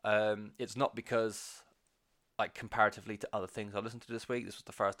 It's not because, like, comparatively to other things I listened to this week, this was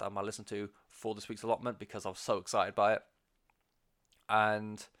the first time I listened to for this week's allotment because I was so excited by it.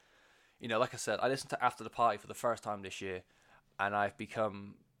 And, you know, like I said, I listened to After the Party for the first time this year, and I've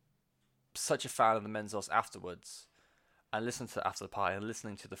become such a fan of the Menzels afterwards, and listening to After the Party and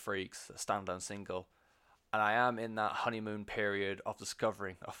listening to The Freaks, a standalone single, and I am in that honeymoon period of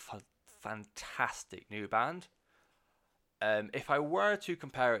discovering a fantastic new band. If I were to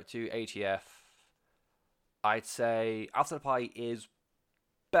compare it to ATF, I'd say After the Party is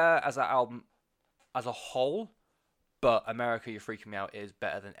better as an album as a whole, but America You're Freaking Me Out is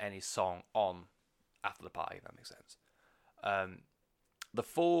better than any song on After the Party, if that makes sense. The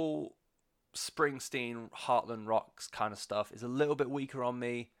full Springsteen, Heartland Rocks kind of stuff is a little bit weaker on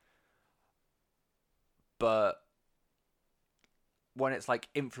me, but when it's like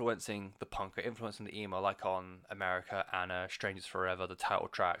influencing the punk or influencing the emo, like on America, Anna, Strangers Forever, the title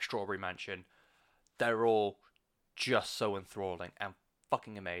track, Strawberry Mansion, they're all just so enthralling and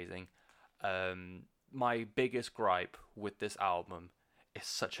fucking amazing. My biggest gripe with this album is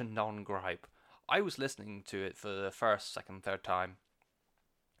such a non-gripe. I was listening to it for the first, second, third time,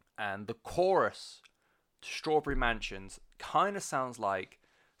 and the chorus to Strawberry Mansions kind of sounds like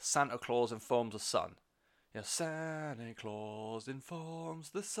Santa Claus informs the sun. You know, Santa Claus informs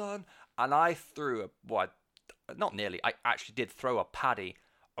the sun. And I threw I actually did throw a paddy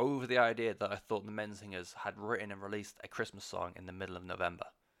over the idea that I thought the Menzingers had written and released a Christmas song in the middle of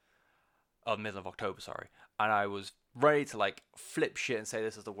October, sorry. And I was ready to like flip shit and say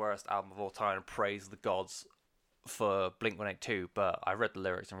this is the worst album of all time and praise the gods for Blink-182, but I read the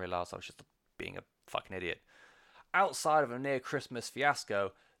lyrics and realised I was just being a fucking idiot. Outside of a near Christmas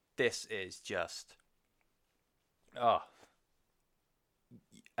fiasco, this is just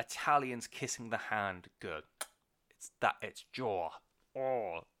Italians kissing the hand good. It's jaw.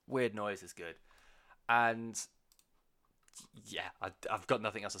 Weird Noise is good. And yeah, I've got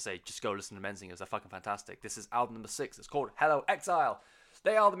nothing else to say. Just go listen to Menzingers. They're fucking fantastic. This is album number 6. It's called Hello Exile.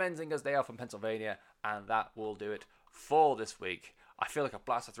 They are the Menzingers. They are from Pennsylvania. And that will do it for this week. I feel like I've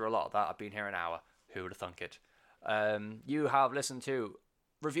blasted through a lot of that. I've been here an hour. Who would have thunk it? You have listened to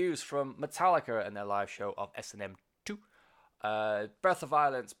reviews from Metallica and their live show of S&M 2. Breath of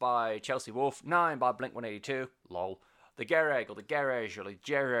Violence by Chelsea Wolfe. 9 by Blink-182. Lol. The Gereg or the Garage or the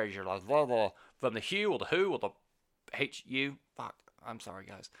Gerage or the from the Hue or the Who or the HU. Fuck, I'm sorry,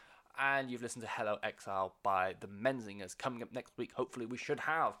 guys. And you've listened to Hello Exile by the Menzingers. Coming up next week, hopefully we should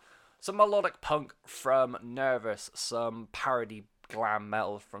have some melodic punk from Nervous, some parody glam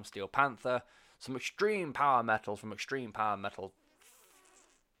metal from Steel Panther, some extreme power metal from Extreme Power Metal,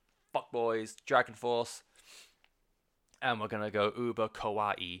 Fuckboys, Dragon Force, and we're going to go uber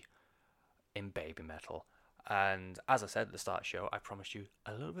kawaii in baby metal. And as I said at the start of the show, I promised you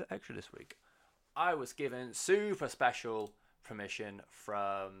a little bit extra this week. I was given super special permission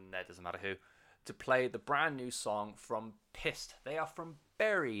from, it doesn't matter who, to play the brand new song from Pissed. They are from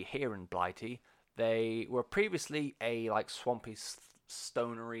Bury here in Blighty. They were previously a like swampy,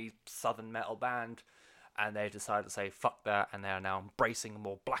 stonery southern metal band, and they decided to say fuck that, and they are now embracing a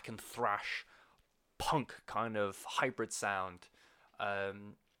more black and thrash punk kind of hybrid sound.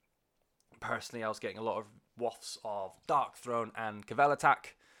 Personally, I was getting a lot of wafts of Dark Throne and Cavell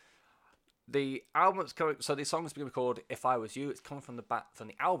Attack. The album's coming, so the song's being called If I Was You. It's coming from the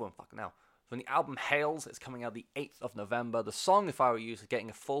album, From the album Hails, it's coming out the 8th of November. The song, If I Were You, is getting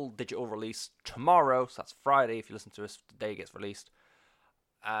a full digital release tomorrow, so that's Friday if you listen to this, the day it gets released.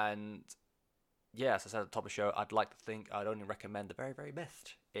 And yeah, as I said at the top of the show, I'd like to think I'd only recommend the very, very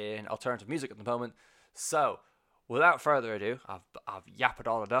best in alternative music at the moment. So, without further ado, I've yapped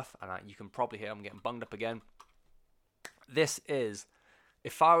on enough, and you can probably hear I'm getting bunged up again. This is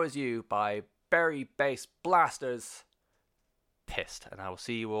If I Was You by Berry Bass Blasters. Pissed, and I will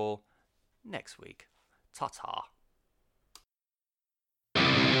see you all next week. Ta-ta.